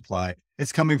water supply.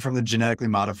 It's coming from the genetically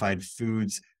modified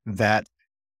foods that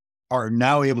are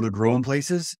now able to grow in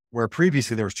places where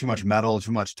previously there was too much metal,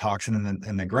 too much toxin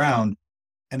in the ground,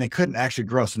 and they couldn't actually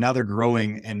grow. So now they're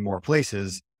growing in more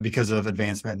places because of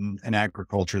advancement in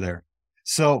agriculture there.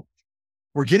 So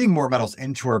we're getting more metals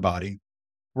into our body.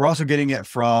 We're also getting it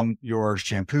from your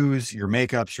shampoos, your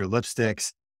makeups, your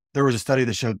lipsticks. There was a study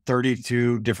that showed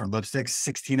 32 different lipsticks,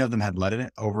 16 of them had lead in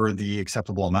it over the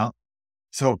acceptable amount.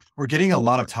 So we're getting a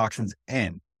lot of toxins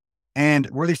in. And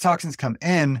where these toxins come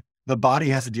in, the body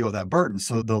has to deal with that burden.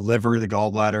 So the liver, the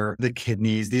gallbladder, the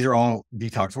kidneys, these are all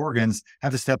detox organs,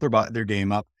 have to step their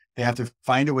game up. They have to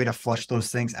find a way to flush those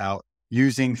things out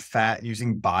using fat,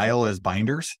 using bile as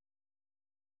binders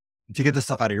to get the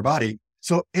stuff out of your body.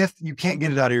 So if you can't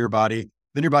get it out of your body,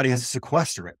 then your body has to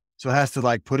sequester it. So it has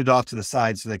to put it off to the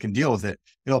side so they can deal with it.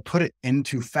 It'll put it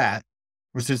into fat,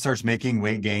 which then starts making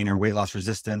weight gain or weight loss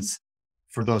resistance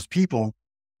for those people.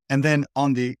 And then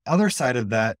on the other side of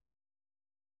that,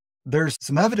 there's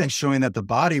some evidence showing that the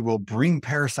body will bring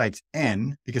parasites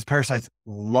in because parasites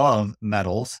love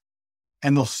metals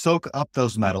and they'll soak up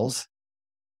those metals.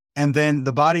 And then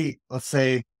the body, let's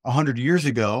say 100 years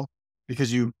ago,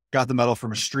 because you got the metal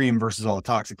from a stream versus all the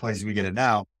toxic places we get it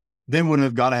now, then would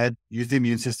have gone ahead, used the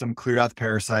immune system, cleared out the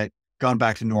parasite, gone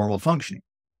back to normal functioning.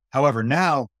 However,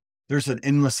 now there's an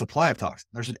endless supply of toxins.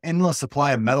 There's an endless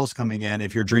supply of metals coming in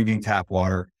if you're drinking tap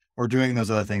water or doing those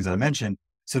other things that I mentioned.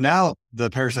 So now the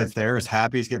parasite's there, is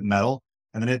happy, it's getting metal,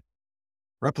 and then it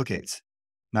replicates.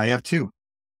 Now you have 2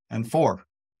 and 4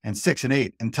 and 6 and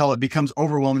 8 until it becomes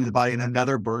overwhelming to the body and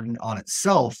another burden on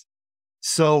itself.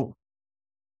 So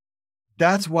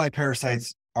that's why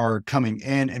parasites are coming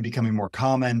in and becoming more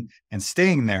common and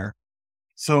staying there.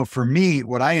 So for me,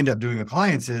 what I end up doing with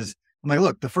clients is I'm like,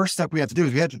 look, the first step we have to do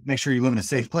is we have to make sure you live in a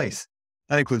safe place.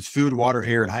 That includes food, water,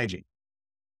 air, and hygiene.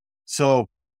 So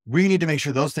we need to make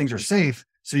sure those things are safe.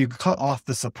 So you cut off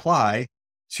the supply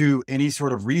to any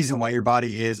sort of reason why your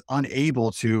body is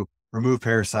unable to remove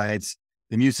parasites,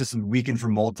 the immune system weakened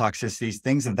from mold toxicities,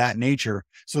 things of that nature.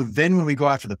 So then when we go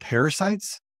after the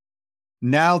parasites,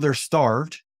 now they're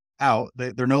starved out.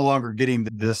 They're no longer getting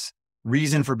this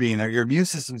reason for being there. Your immune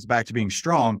system is back to being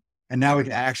strong. And now we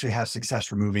can actually have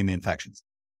success removing the infections.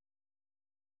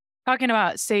 Talking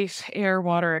about safe air,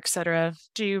 water, etc.,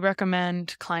 do you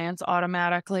recommend clients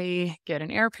automatically get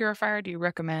an air purifier? Do you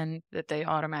recommend that they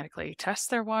automatically test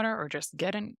their water or just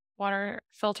get a water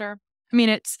filter? I mean,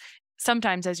 it's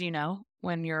sometimes, as you know,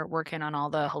 when you're working on all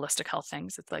the holistic health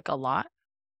things, it's like a lot,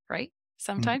 right?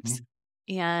 Sometimes.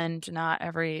 And not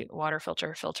every water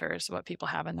filter filters what people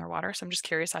have in their water. So I'm just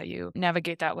curious how you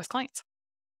navigate that with clients.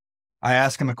 I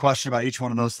ask them a question about each one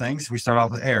of those things. We start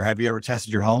off with air. Have you ever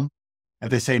tested your home? If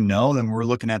they say no, then we're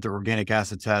looking at their organic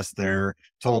acid tests, their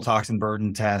total toxin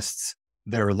burden tests,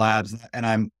 their labs. And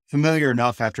I'm familiar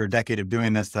enough after a decade of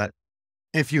doing this that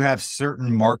if you have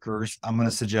certain markers, I'm going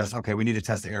to suggest, okay, we need to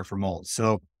test the air for mold.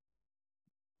 So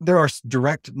there are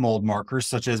direct mold markers,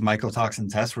 such as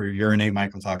mycotoxin tests where you urinate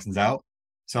mycotoxins out.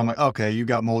 So I'm like, okay, you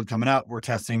got mold coming out. We're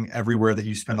testing everywhere that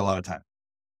you spend a lot of time.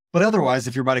 But otherwise,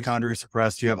 if your mitochondria is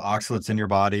suppressed, you have oxalates in your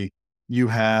body, you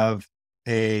have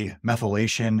a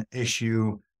methylation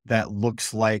issue that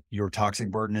looks like your toxic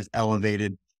burden is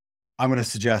elevated, I'm going to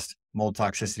suggest mold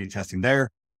toxicity testing there.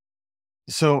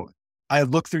 So I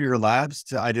look through your labs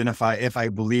to identify if I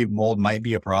believe mold might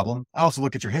be a problem. I also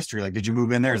look at your history. Like, did you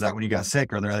move in there? Is that when you got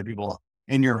sick? Are there other people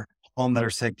in your home that are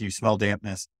sick? Do you smell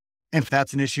dampness? If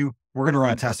that's an issue, we're going to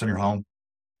run a test on your home.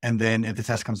 And then if the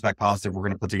test comes back positive, we're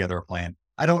going to put together a plan.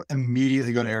 I don't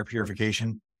immediately go to air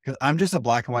purification because I'm just a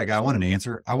black and white guy. I want an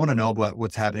answer. I want to know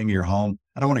what's happening in your home.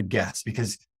 I don't want to guess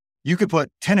because you could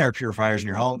put 10 air purifiers in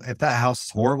your home. If that house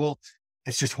is horrible,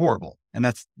 it's just horrible. And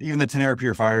that's even the 10 air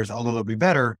purifiers, although they'll be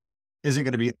better, isn't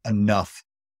going to be enough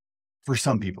for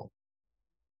some people.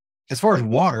 As far as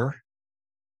water,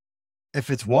 if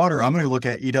it's water, I'm going to look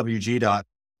at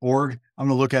ewg.org. I'm going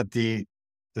to look at the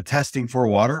testing for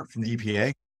water from the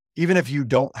EPA. Even if you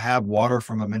don't have water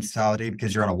from a municipality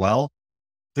because you're on a well,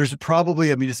 there's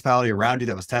probably a municipality around you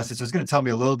that was tested. So it's going to tell me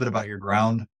a little bit about your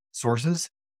ground sources.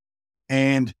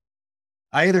 And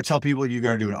I either tell people you're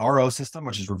going to do an RO system,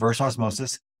 which is reverse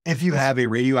osmosis. If you have a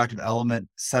radioactive element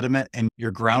sediment in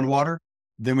your groundwater,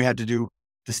 then we have to do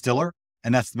distiller.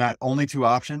 And that's not only two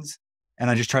options. And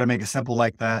I just try to make it simple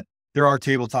like that. There are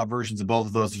tabletop versions of both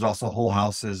of those. There's also whole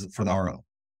houses for the RO.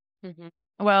 Mm-hmm.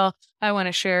 Well, I want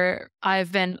to share,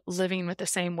 I've been living with the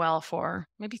same well for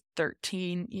maybe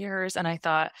 13 years. And I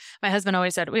thought, my husband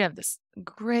always said, we have this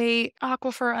great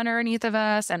aquifer underneath of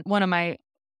us. And one of my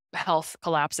health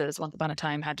collapses once upon a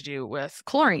time had to do with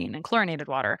chlorine and chlorinated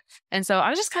water. And so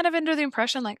I was just kind of under the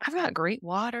impression, like, I've got great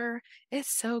water. It's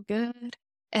so good.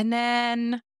 And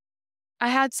then I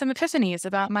had some epiphanies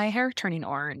about my hair turning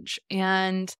orange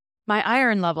and my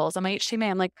iron levels on my HTMA.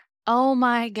 I'm like, oh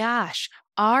my gosh,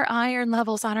 our iron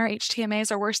levels on our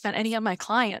HTMAs are worse than any of my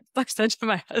clients. I said to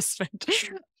my husband.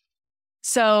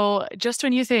 So just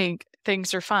when you think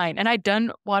things are fine, and I'd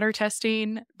done water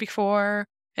testing before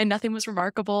and nothing was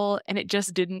remarkable, and it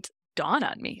just didn't dawn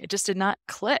on me. It just did not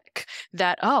click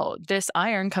that, oh, this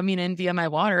iron coming in via my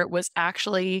water was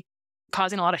actually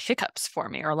causing a lot of hiccups for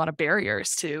me or a lot of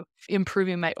barriers to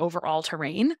improving my overall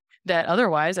terrain, that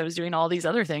otherwise I was doing all these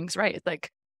other things right. It's like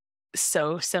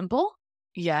so simple,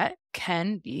 yet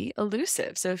can be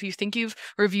elusive. So if you think you've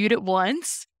reviewed it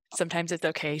once, sometimes it's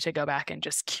okay to go back and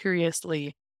just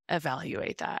curiously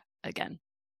evaluate that again.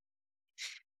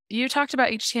 You talked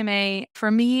about HTMA.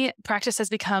 For me, practice has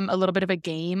become a little bit of a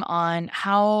game on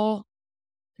how,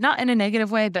 not in a negative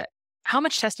way, but how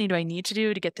much testing do I need to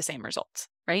do to get the same results,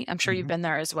 right? I'm sure you've been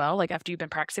there as well. Like after you've been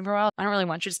practicing for a while, I don't really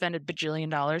want you to spend $1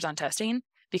 bajillion on testing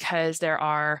because there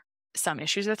are some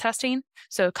issues with testing.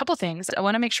 So a couple things. I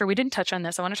want to make sure we didn't touch on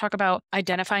this. I want to talk about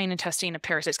identifying and testing of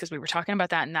parasites because we were talking about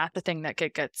that and that's the thing that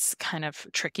gets kind of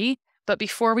tricky. But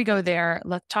before we go there,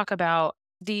 let's talk about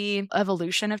the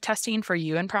evolution of testing for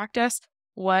you in practice.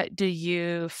 What do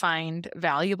you find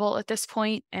valuable at this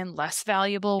point and less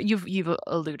valuable? You've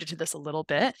alluded to this a little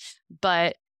bit,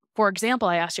 but for example,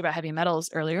 I asked you about heavy metals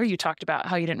earlier. You talked about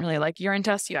how you didn't really like urine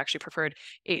tests. You actually preferred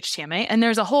HTMA. And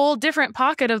there's a whole different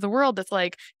pocket of the world that's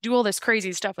like, do all this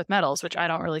crazy stuff with metals, which I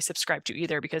don't really subscribe to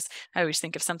either because I always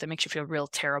think if something makes you feel real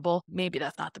terrible, maybe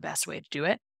that's not the best way to do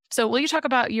it. So will you talk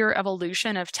about your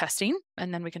evolution of testing?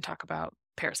 And then we can talk about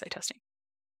parasite testing.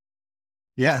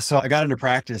 Yeah. So I got into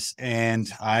practice and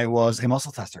I was a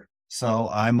muscle tester. So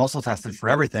I muscle tested for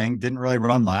everything, didn't really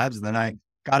run labs. And then I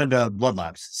got into blood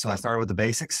labs. So I started with the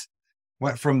basics,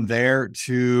 went from there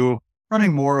to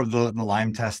running more of the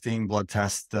Lyme testing, blood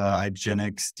tests,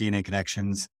 IGenics, DNA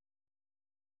connections.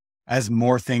 As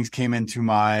more things came into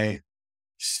my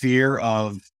sphere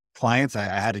of clients, I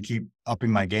had to keep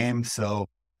upping my game. So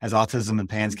as autism and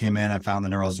PANS came in, I found the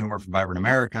Neurozoomer from Vibrant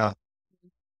America.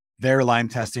 Their Lyme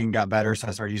testing got better. So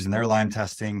I started using their Lyme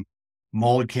testing.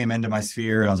 Mold came into my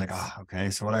sphere and I was like, oh, okay.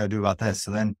 So what do I do about this?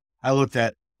 So then I looked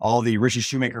at all the Richie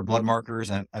Shoemaker blood markers,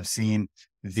 and I've seen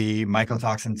the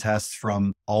mycotoxin tests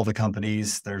from all the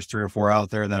companies. There's 3 or 4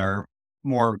 out there that are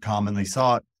more commonly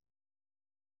sought.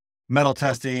 Metal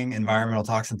testing, environmental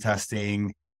toxin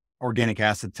testing, organic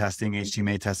acid testing,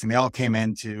 HTMA testing, they all came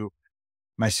into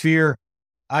my sphere.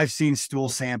 I've seen stool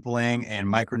sampling and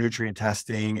micronutrient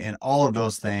testing and all of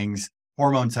those things,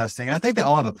 hormone testing. And I think they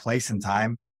all have a place and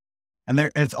time. And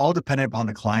it's all dependent upon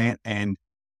the client and,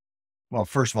 well,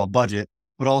 first of all, budget,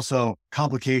 but also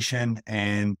complication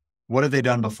and what have they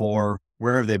done before?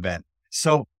 Where have they been?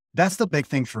 So that's the big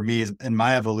thing for me is in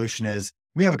my evolution is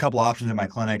we have a couple options in my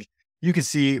clinic. You can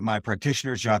see my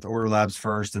practitioners, you have to order labs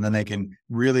first, and then they can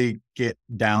really get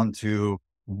down to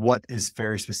what is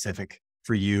very specific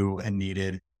for you and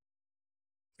needed.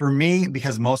 For me,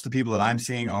 because most of the people that I'm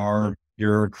seeing are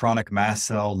your chronic mast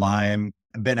cell, Lyme,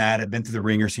 I've been at it, been through the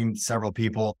ringer, seen several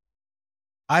people.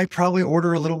 I probably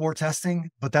order a little more testing,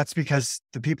 but that's because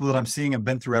the people that I'm seeing have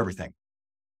been through everything.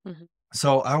 Mm-hmm.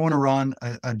 So I want to run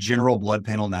a general blood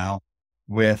panel now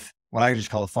with what I just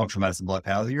call a functional medicine blood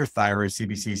panel. Your thyroid,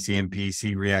 CBC, CMP,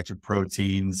 C-reactive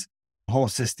proteins,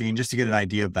 homocysteine, just to get an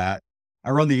idea of that. I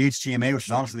run the HTMA, which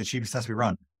is honestly the cheapest test we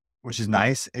run, which is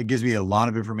nice. It gives me a lot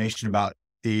of information about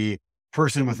the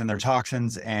person within their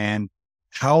toxins and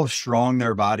how strong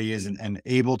their body is and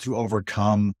able to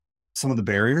overcome some of the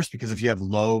barriers. Because if you have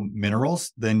low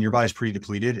minerals, then your body's pretty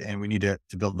depleted and we need to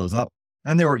build those up.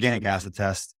 And the organic acid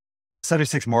test,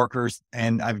 76 markers.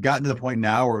 And I've gotten to the point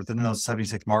now where within those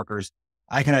 76 markers,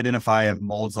 I can identify if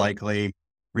mold's likely,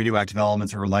 radioactive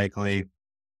elements are likely,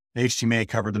 the HTMA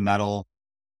covered the metal.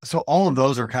 So all of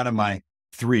those are kind of my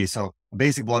 3. So a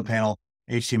basic blood panel,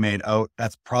 HTMA and oat,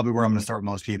 that's probably where I'm going to start with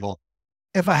most people.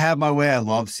 If I have my way, I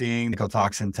love seeing the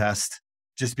mycotoxin test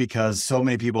just because so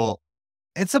many people,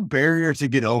 it's a barrier to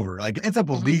get over. Like it's a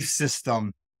belief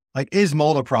system. Like, is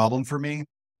mold a problem for me?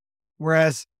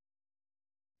 Whereas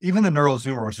even the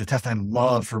Neurozoomer, which is a test I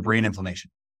love for brain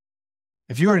inflammation.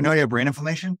 If you already know you have brain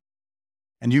inflammation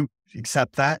and you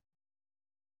accept that,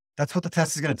 that's what the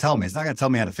test is going to tell me. It's not going to tell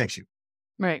me how to fix you.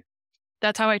 Right.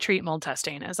 That's how I treat mold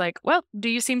testing. It's like, well, do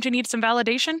you seem to need some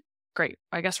validation? Great.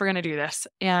 I guess we're going to do this.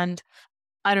 And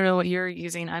I don't know what you're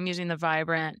using. I'm using the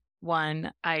Vibrant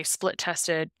one. I split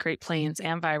tested Great Plains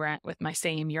and Vibrant with my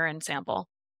same urine sample.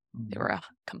 They were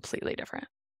completely different.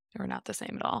 They were not the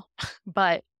same at all.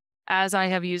 But as I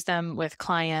have used them with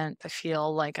clients, I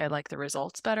feel like I like the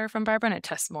results better from Vibrant. It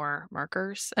tests more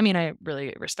markers. I mean, I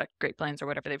really respect Great Plains or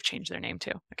whatever they've changed their name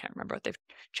to. I can't remember what they've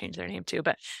changed their name to,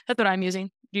 but that's what I'm using.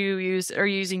 Are you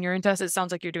using urine tests? It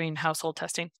sounds like you're doing household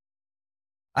testing.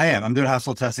 I am. I'm doing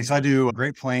household testing. So I do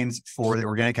Great Plains for the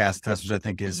organic acid test, which I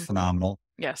think is phenomenal.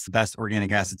 Yes. The best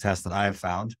organic acid test that I have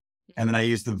found. And then I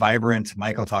use the Vibrant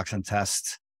mycotoxin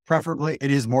test. Preferably,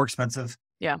 it is more expensive.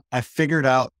 Yeah. I figured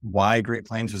out why Great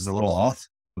Plains was a little off.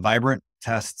 Vibrant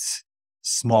tests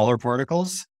smaller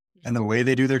particles, and the way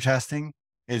they do their testing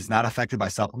is not affected by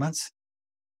supplements.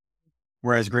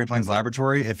 Whereas Great Plains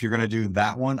Laboratory, if you're going to do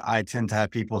that one, I tend to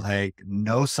have people take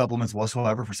no supplements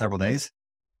whatsoever for several days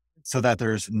so that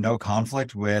there's no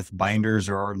conflict with binders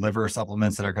or liver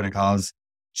supplements that are going to cause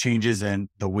changes in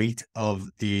the weight of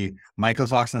the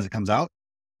mycotoxin as it comes out.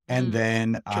 And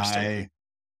then I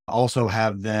also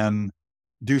have them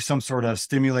do some sort of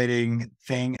stimulating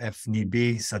thing if need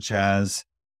be, such as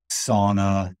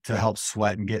sauna to help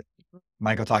sweat and get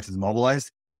mycotoxins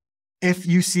mobilized. If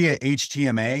you see a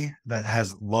HTMA that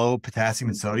has low potassium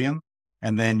and sodium,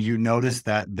 and then you notice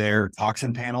that their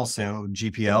toxin panel, so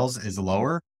GPLs, is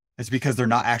lower, it's because they're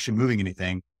not actually moving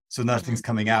anything. So nothing's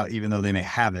coming out, even though they may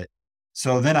have it.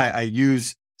 So then I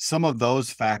use some of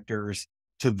those factors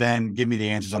to then give me the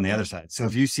answers on the other side. So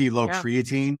if you see low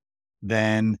creatine,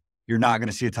 then you're not going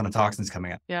to see a ton of toxins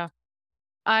coming out. Yeah.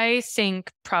 I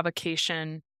think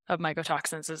provocation of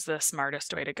mycotoxins is the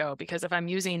smartest way to go, because if I'm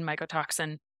using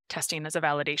mycotoxin testing as a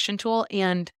validation tool,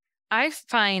 and I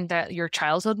find that your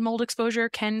childhood mold exposure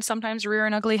can sometimes rear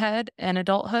an ugly head in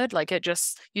adulthood. Like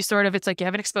it's like you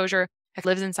have an exposure, it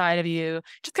lives inside of you,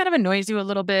 just kind of annoys you a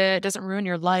little bit, doesn't ruin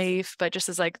your life, but just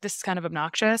is like, this is kind of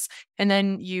obnoxious. And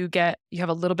then you have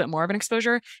a little bit more of an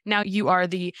exposure. Now you are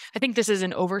I think this is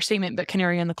an overstatement, but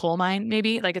canary in the coal mine,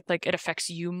 maybe. Like it affects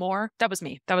you more. That was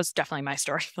me. That was definitely my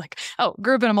story. Like,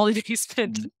 grew up in a moldy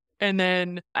basement. And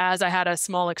then as I had a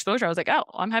small exposure, I was like,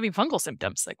 I'm having fungal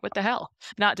symptoms. Like, what the hell?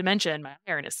 Not to mention my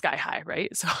iron is sky high, right?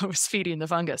 So I was feeding the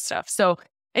fungus stuff. So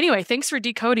anyway, thanks for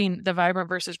decoding the Vibrant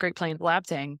versus Great Plains lab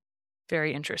thing.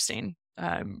 Very interesting.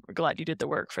 I'm glad you did the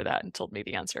work for that and told me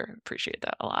the answer. Appreciate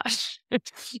that a lot.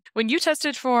 When you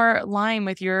tested for Lyme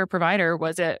with your provider,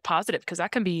 was it positive? Because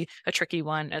that can be a tricky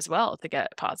one as well to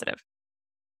get positive,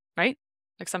 right?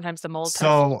 Like sometimes the mold test,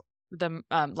 So the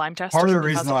Lyme test part of the can be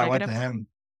reason positive, why I went to negative. him,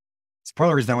 it's part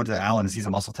of the reason I went to Alan is he's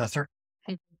a muscle tester.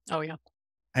 Oh, yeah.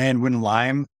 And when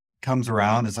Lyme comes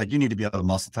around, it's like, you need to be able to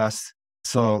muscle test.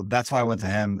 So that's why I went to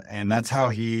him. And that's how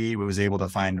he was able to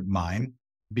find mine,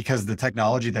 because the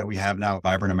technology that we have now at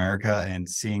Vibrant America and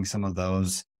seeing some of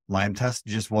those Lyme tests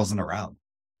just wasn't around.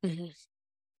 Mm-hmm.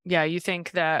 Yeah. You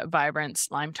think that Vibrant's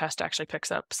Lyme test actually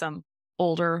picks up some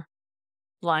older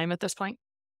Lyme at this point?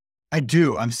 I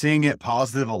do. I'm seeing it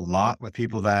positive a lot with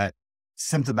people that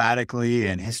symptomatically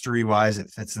and history wise, it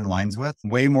fits in lines with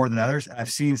way more than others.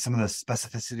 I've seen some of the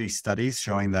specificity studies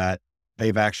showing that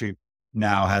they've actually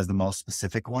now has the most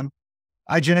specific one.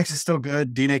 IGeneX is still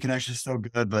good. DNA Connection is still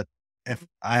good. But if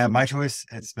I have my choice,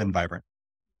 it's been Vibrant.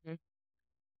 Mhm.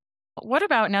 What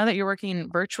about now that you're working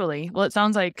virtually? Well, it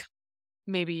sounds like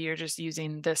maybe you're just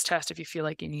using this test if you feel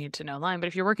like you need to know Lyme, but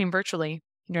if you're working virtually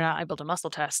and you're not able to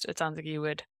muscle test, it sounds like you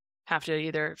would have to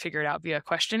either figure it out via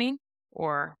questioning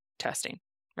or testing,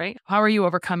 right? How are you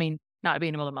overcoming not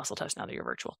being able to muscle test now that you're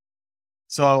virtual?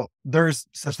 So there's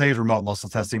such thing as remote muscle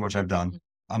testing, which I've done.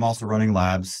 I'm also running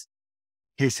labs,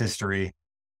 case history.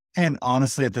 And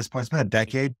honestly, at this point, it's been a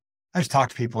decade. I just talk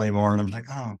to people anymore. And I'm like,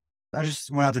 oh, I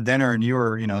just went out to dinner and you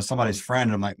were, somebody's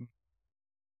friend. And I'm like,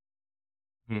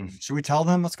 should we tell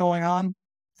them what's going on?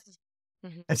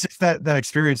 Mm-hmm. It's just that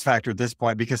experience factor at this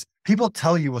point, because people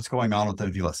tell you what's going on with them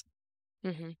if you listen.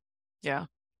 Mm-hmm. Yeah.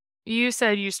 You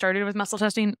said you started with muscle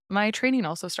testing. My training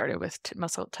also started with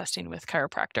muscle testing with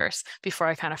chiropractors before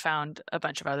I kind of found a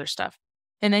bunch of other stuff.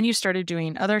 And then you started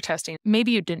doing other testing.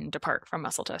 Maybe you didn't depart from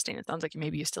muscle testing. It sounds like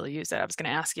maybe you still use it. I was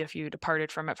going to ask you if you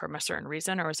departed from it for a certain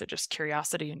reason, or was it just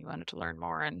curiosity and you wanted to learn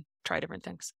more and try different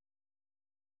things?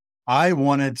 I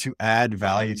wanted to add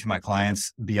value to my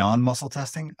clients beyond muscle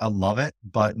testing. I love it,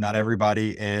 but not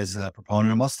everybody is a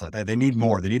proponent of muscle. They need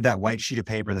more. They need that white sheet of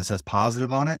paper that says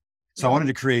positive on it. So I wanted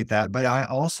to create that. But I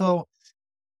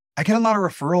get a lot of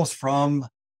referrals from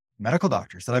medical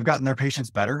doctors that I've gotten their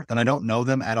patients better than I don't know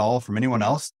them at all from anyone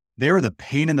else. They were the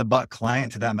pain in the butt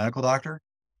client to that medical doctor.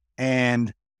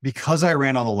 And because I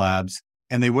ran all the labs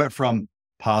and they went from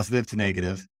positive to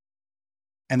negative,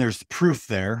 and there's proof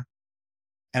there,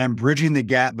 and I'm bridging the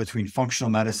gap between functional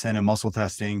medicine and muscle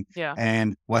testing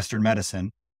and Western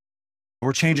medicine.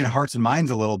 We're changing hearts and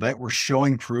minds a little bit. We're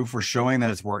showing proof. We're showing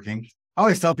that it's working. I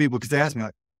always tell people, because they ask me,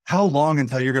 like, how long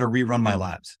until you're going to rerun my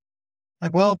labs?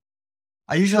 Like, well,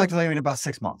 I usually like to tell you in about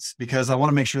 6 months, because I want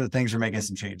to make sure that things are making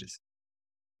some changes.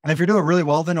 And if you're doing really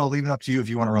well, then I'll leave it up to you if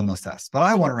you want to run those tests. But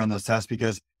I want to run those tests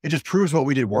because it just proves what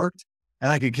we did worked.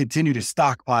 And I can continue to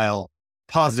stockpile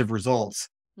positive results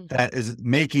that is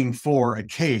making for a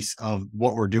case of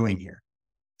what we're doing here.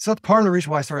 So part of the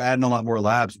reason why I started adding a lot more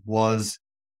labs was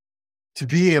to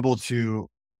be able to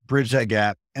bridge that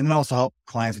gap, and then also help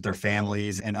clients with their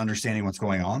families and understanding what's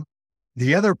going on.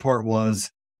 The other part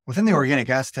was within the organic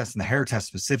acid test and the hair test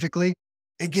specifically,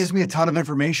 it gives me a ton of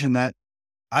information that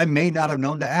I may not have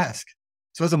known to ask.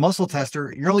 So as a muscle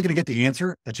tester, you're only going to get the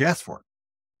answer that you asked for,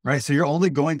 right? So you're only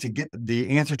going to get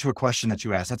the answer to a question that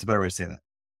you asked. That's a better way to say that.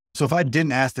 So if I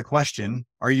didn't ask the question,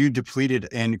 are you depleted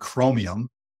in chromium?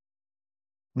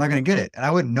 I'm not going to get it. And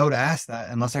I wouldn't know to ask that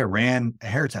unless I ran a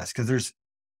hair test, because there's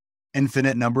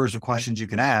infinite numbers of questions you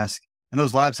can ask. And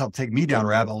those labs help take me down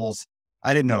rabbit holes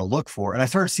I didn't know to look for. And I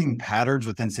started seeing patterns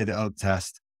within, say, the oat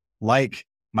test, like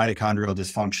mitochondrial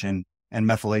dysfunction and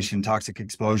methylation, toxic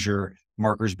exposure,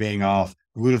 markers being off,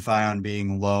 glutathione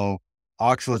being low,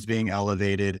 oxalates being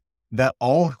elevated, that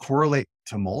all correlate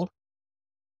to mold.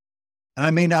 And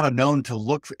I may not have known to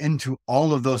look into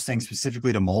all of those things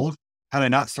specifically to mold had I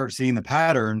not start seeing the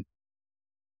pattern,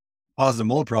 positive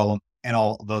mold problem, and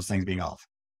all those things being off.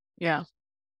 Yeah.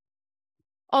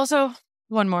 Also,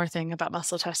 one more thing about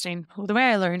muscle testing. The way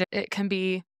I learned it, it can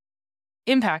be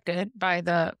impacted by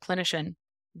the clinician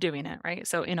doing it, right?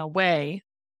 So in a way,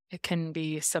 it can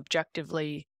be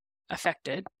subjectively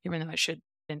affected, even though it should,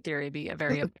 in theory, be a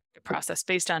very objective process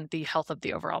based on the health of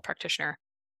the overall practitioner,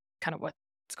 kind of what's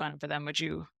going on for them. Would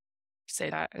you say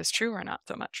that is true or not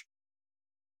so much?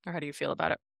 Or how do you feel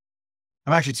about it?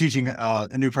 I'm actually teaching a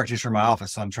new practitioner in my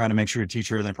office. So I'm trying to make sure to teach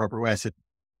her in the appropriate way. I said,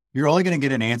 you're only going to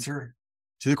get an answer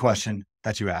to the question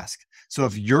that you ask. So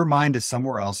if your mind is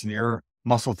somewhere else and you're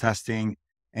muscle testing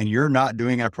and you're not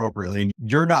doing it appropriately, and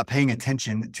you're not paying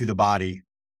attention to the body,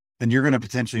 then you're going to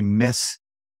potentially miss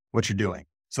what you're doing.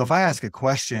 So if I ask a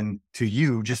question to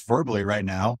you just verbally right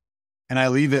now, and I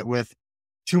leave it with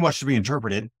too much to be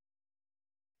interpreted,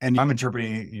 and I'm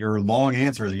interpreting your long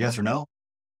answer as a yes or no,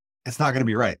 it's not going to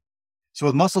be right. So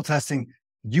with muscle testing,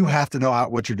 you have to know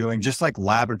what you're doing, just like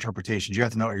lab interpretations. You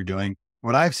have to know what you're doing.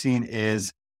 What I've seen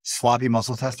is sloppy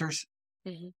muscle testers,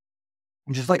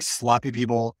 just like sloppy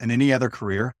people in any other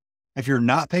career. If you're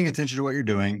not paying attention to what you're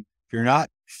doing, if you're not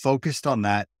focused on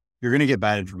that, you're going to get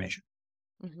bad information.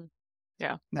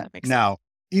 Yeah, that makes sense. Now,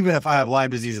 even if I have Lyme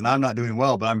disease and I'm not doing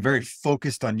well, but I'm very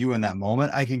focused on you in that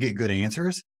moment, I can get good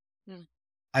answers.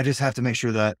 I just have to make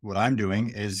sure that what I'm doing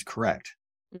is correct.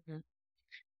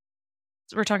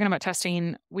 So we're talking about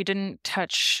testing. We didn't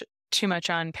touch too much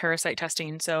on parasite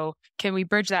testing. So can we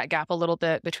bridge that gap a little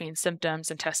bit between symptoms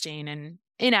and testing and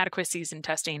inadequacies in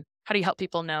testing? How do you help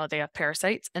people know they have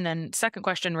parasites? And then second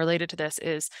question related to this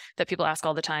is that people ask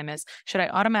all the time is, should I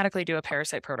automatically do a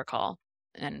parasite protocol?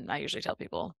 And I usually tell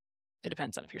people it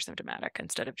depends on if you're symptomatic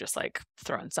instead of just like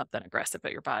throwing something aggressive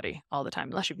at your body all the time,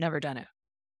 unless you've never done it.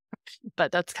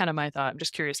 But that's kind of my thought. I'm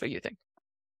just curious what you think.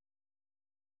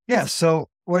 Yeah. So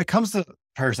when it comes to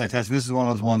parasite testing, this is one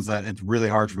of those ones that it's really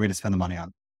hard for me to spend the money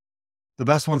on. The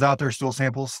best ones out there are stool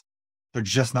samples. They're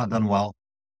just not done well.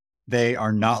 They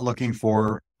are not looking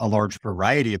for a large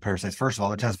variety of parasites. First of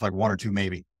all, they test for like 1 or 2,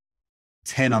 maybe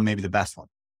 10 on maybe the best one.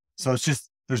 So it's just,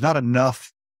 there's not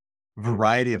enough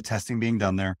variety of testing being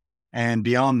done there. And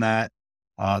beyond that,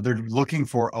 they're looking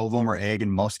for ovum or egg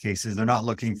in most cases. They're not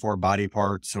looking for body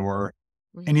parts or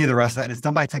any of the rest of that. And it's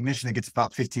done by a technician that gets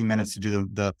about 15 minutes to do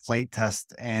the plate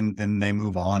test. And then they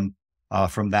move on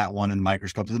from that one in the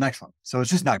microscope to the next one. So it's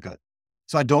just not good.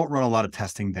 So I don't run a lot of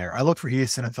testing there. I look for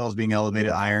eosinophils being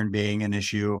elevated, iron being an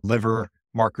issue, liver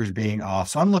markers being off.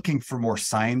 So I'm looking for more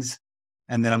signs,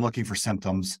 and then I'm looking for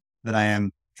symptoms than I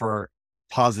am for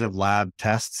positive lab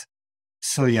tests.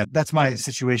 So yeah, that's my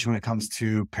situation when it comes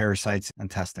to parasites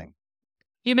and testing.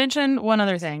 You mentioned one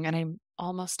other thing, and I'm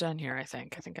almost done here, I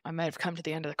think. I think I might have come to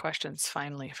the end of the questions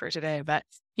finally for today. But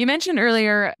you mentioned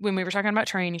earlier when we were talking about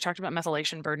terrain, you talked about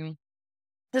methylation burden.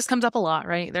 This comes up a lot,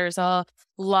 right? There's a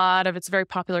lot of, it's a very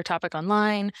popular topic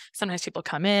online. Sometimes people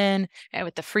come in and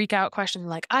with the freak out question,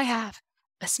 like, I have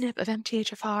a snip of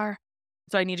MTHFR,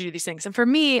 so I need to do these things. And for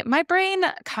me, my brain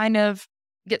kind of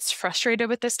gets frustrated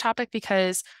with this topic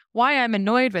because why I'm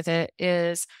annoyed with it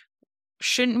is,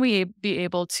 shouldn't we be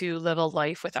able to live a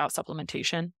life without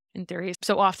supplementation in theory?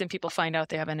 So often people find out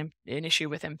they have an issue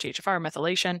with MTHFR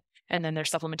methylation, and then there's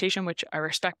supplementation, which I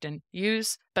respect and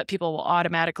use, but people will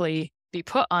automatically be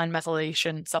put on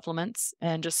methylation supplements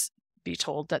and just be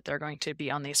told that they're going to be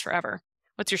on these forever.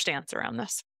 What's your stance around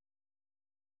this?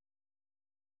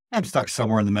 I'm stuck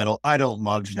somewhere in the middle. I don't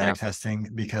love genetic testing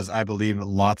because I believe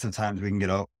lots of times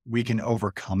we can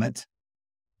overcome it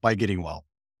by getting well.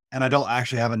 And I don't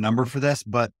actually have a number for this,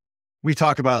 but we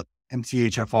talk about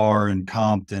MTHFR and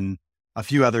COMT and a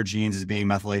few other genes as being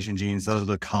methylation genes. Those are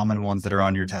the common ones that are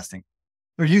on your testing.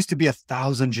 There used to be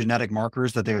 1,000 genetic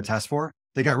markers that they would test for.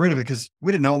 They got rid of it because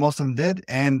we didn't know what most of them did.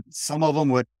 And some of them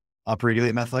would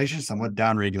upregulate methylation, some would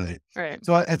downregulate it. Right.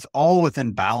 So it's all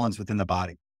within balance within the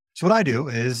body. So what I do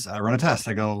is I run a test.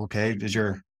 I go, okay, is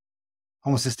your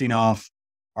homocysteine off?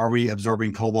 Are we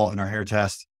absorbing cobalt in our hair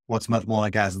test? What's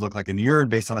methylmalonic acid look like in the urine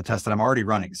based on a test that I'm already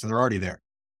running? So they're already there.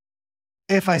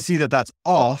 If I see that that's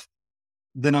off,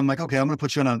 then I'm like, okay, I'm going to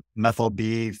put you on a methyl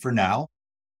B for now.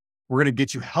 We're going to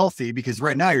get you healthy because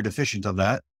right now you're deficient of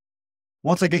that.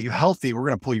 Once I get you healthy, we're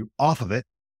going to pull you off of it.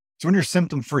 So when you're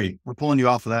symptom free, we're pulling you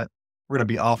off of that. We're going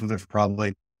to be off of it for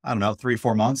probably,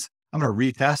 3-4 months. I'm going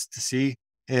to retest to see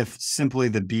if simply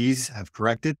the Bs have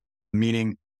corrected,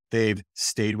 meaning they've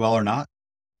stayed well or not.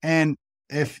 And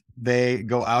if they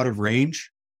go out of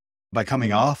range by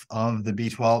coming off of the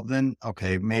B12, then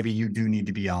okay, maybe you do need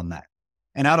to be on that.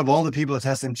 And out of all the people that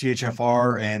test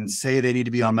MTHFR and say they need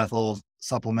to be on methyl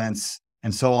supplements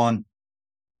and so on,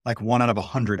 like 1 out of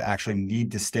 100 actually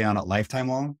need to stay on it lifetime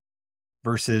long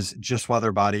versus just while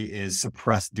their body is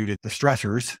suppressed due to the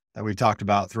stressors that we've talked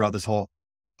about throughout this whole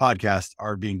podcast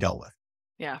are being dealt with.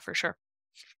 Yeah, for sure.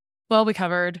 Well, we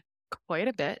covered quite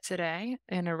a bit today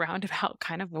in a roundabout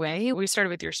kind of way. We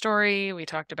started with your story. We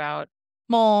talked about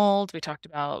mold. We talked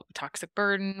about toxic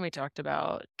burden. We talked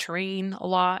about terrain a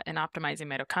lot and optimizing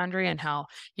mitochondria and how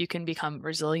you can become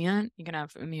resilient. You can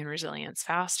have immune resilience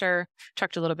faster.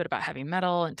 Talked a little bit about heavy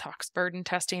metal and tox burden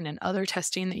testing and other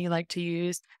testing that you like to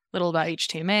use. A little about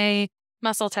HTMA,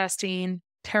 muscle testing,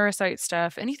 parasite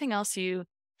stuff. Anything else you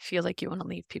feel like you want to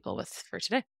leave people with for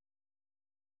today?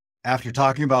 After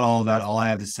talking about all of that, all I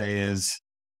have to say is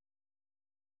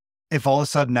if all of a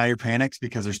sudden now you're panicked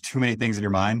because there's too many things in your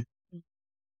mind,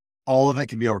 all of it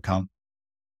can be overcome.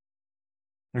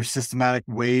 There's systematic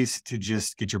ways to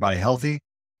just get your body healthy,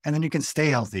 and then you can stay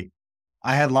healthy.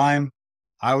 I had Lyme.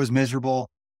 I was miserable.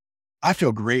 I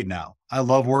feel great now. I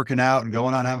love working out and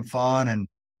going out and having fun, and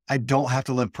I don't have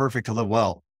to live perfect to live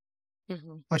well,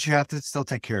 but you have to still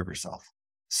take care of yourself.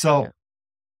 So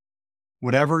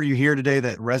whatever you hear today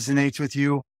that resonates with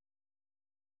you,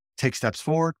 take steps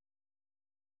forward,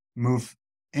 move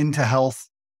into health,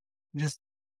 just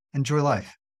enjoy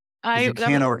life. You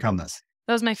can't overcome this.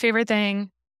 That was my favorite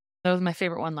thing. That was my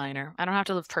favorite one-liner. I don't have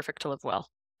to live perfect to live well.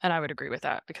 And I would agree with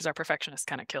that, because our perfectionist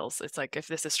kind of kills. It's like, if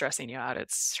this is stressing you out,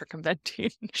 it's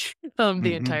circumventing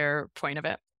the entire point of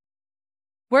it.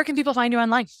 Where can people find you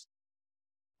online?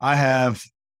 I have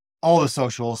all the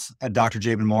socials at Dr.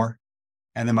 Jaban Moore.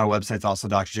 And then my website's also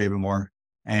Dr. Jaban Moore.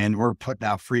 And we're putting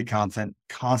out free content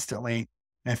constantly.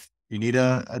 If you need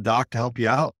a doc to help you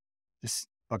out, just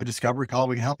book a discovery call.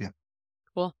 We can help you.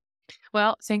 Cool.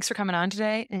 Well, thanks for coming on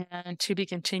today, and to be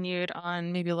continued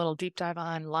on maybe a little deep dive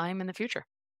on Lyme in the future.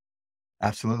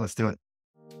 Absolutely. Let's do it.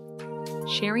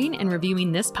 Sharing and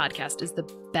reviewing this podcast is the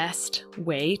best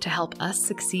way to help us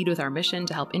succeed with our mission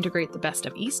to help integrate the best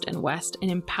of East and West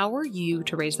and empower you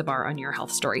to raise the bar on your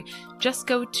health story. Just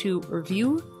go to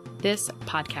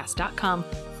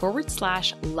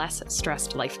reviewthispodcast.com/less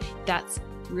stressed life. That's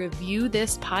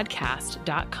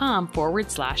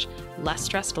reviewthispodcast.com/less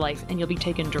stressed life. And you'll be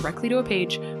taken directly to a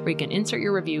page where you can insert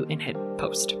your review and hit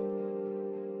post.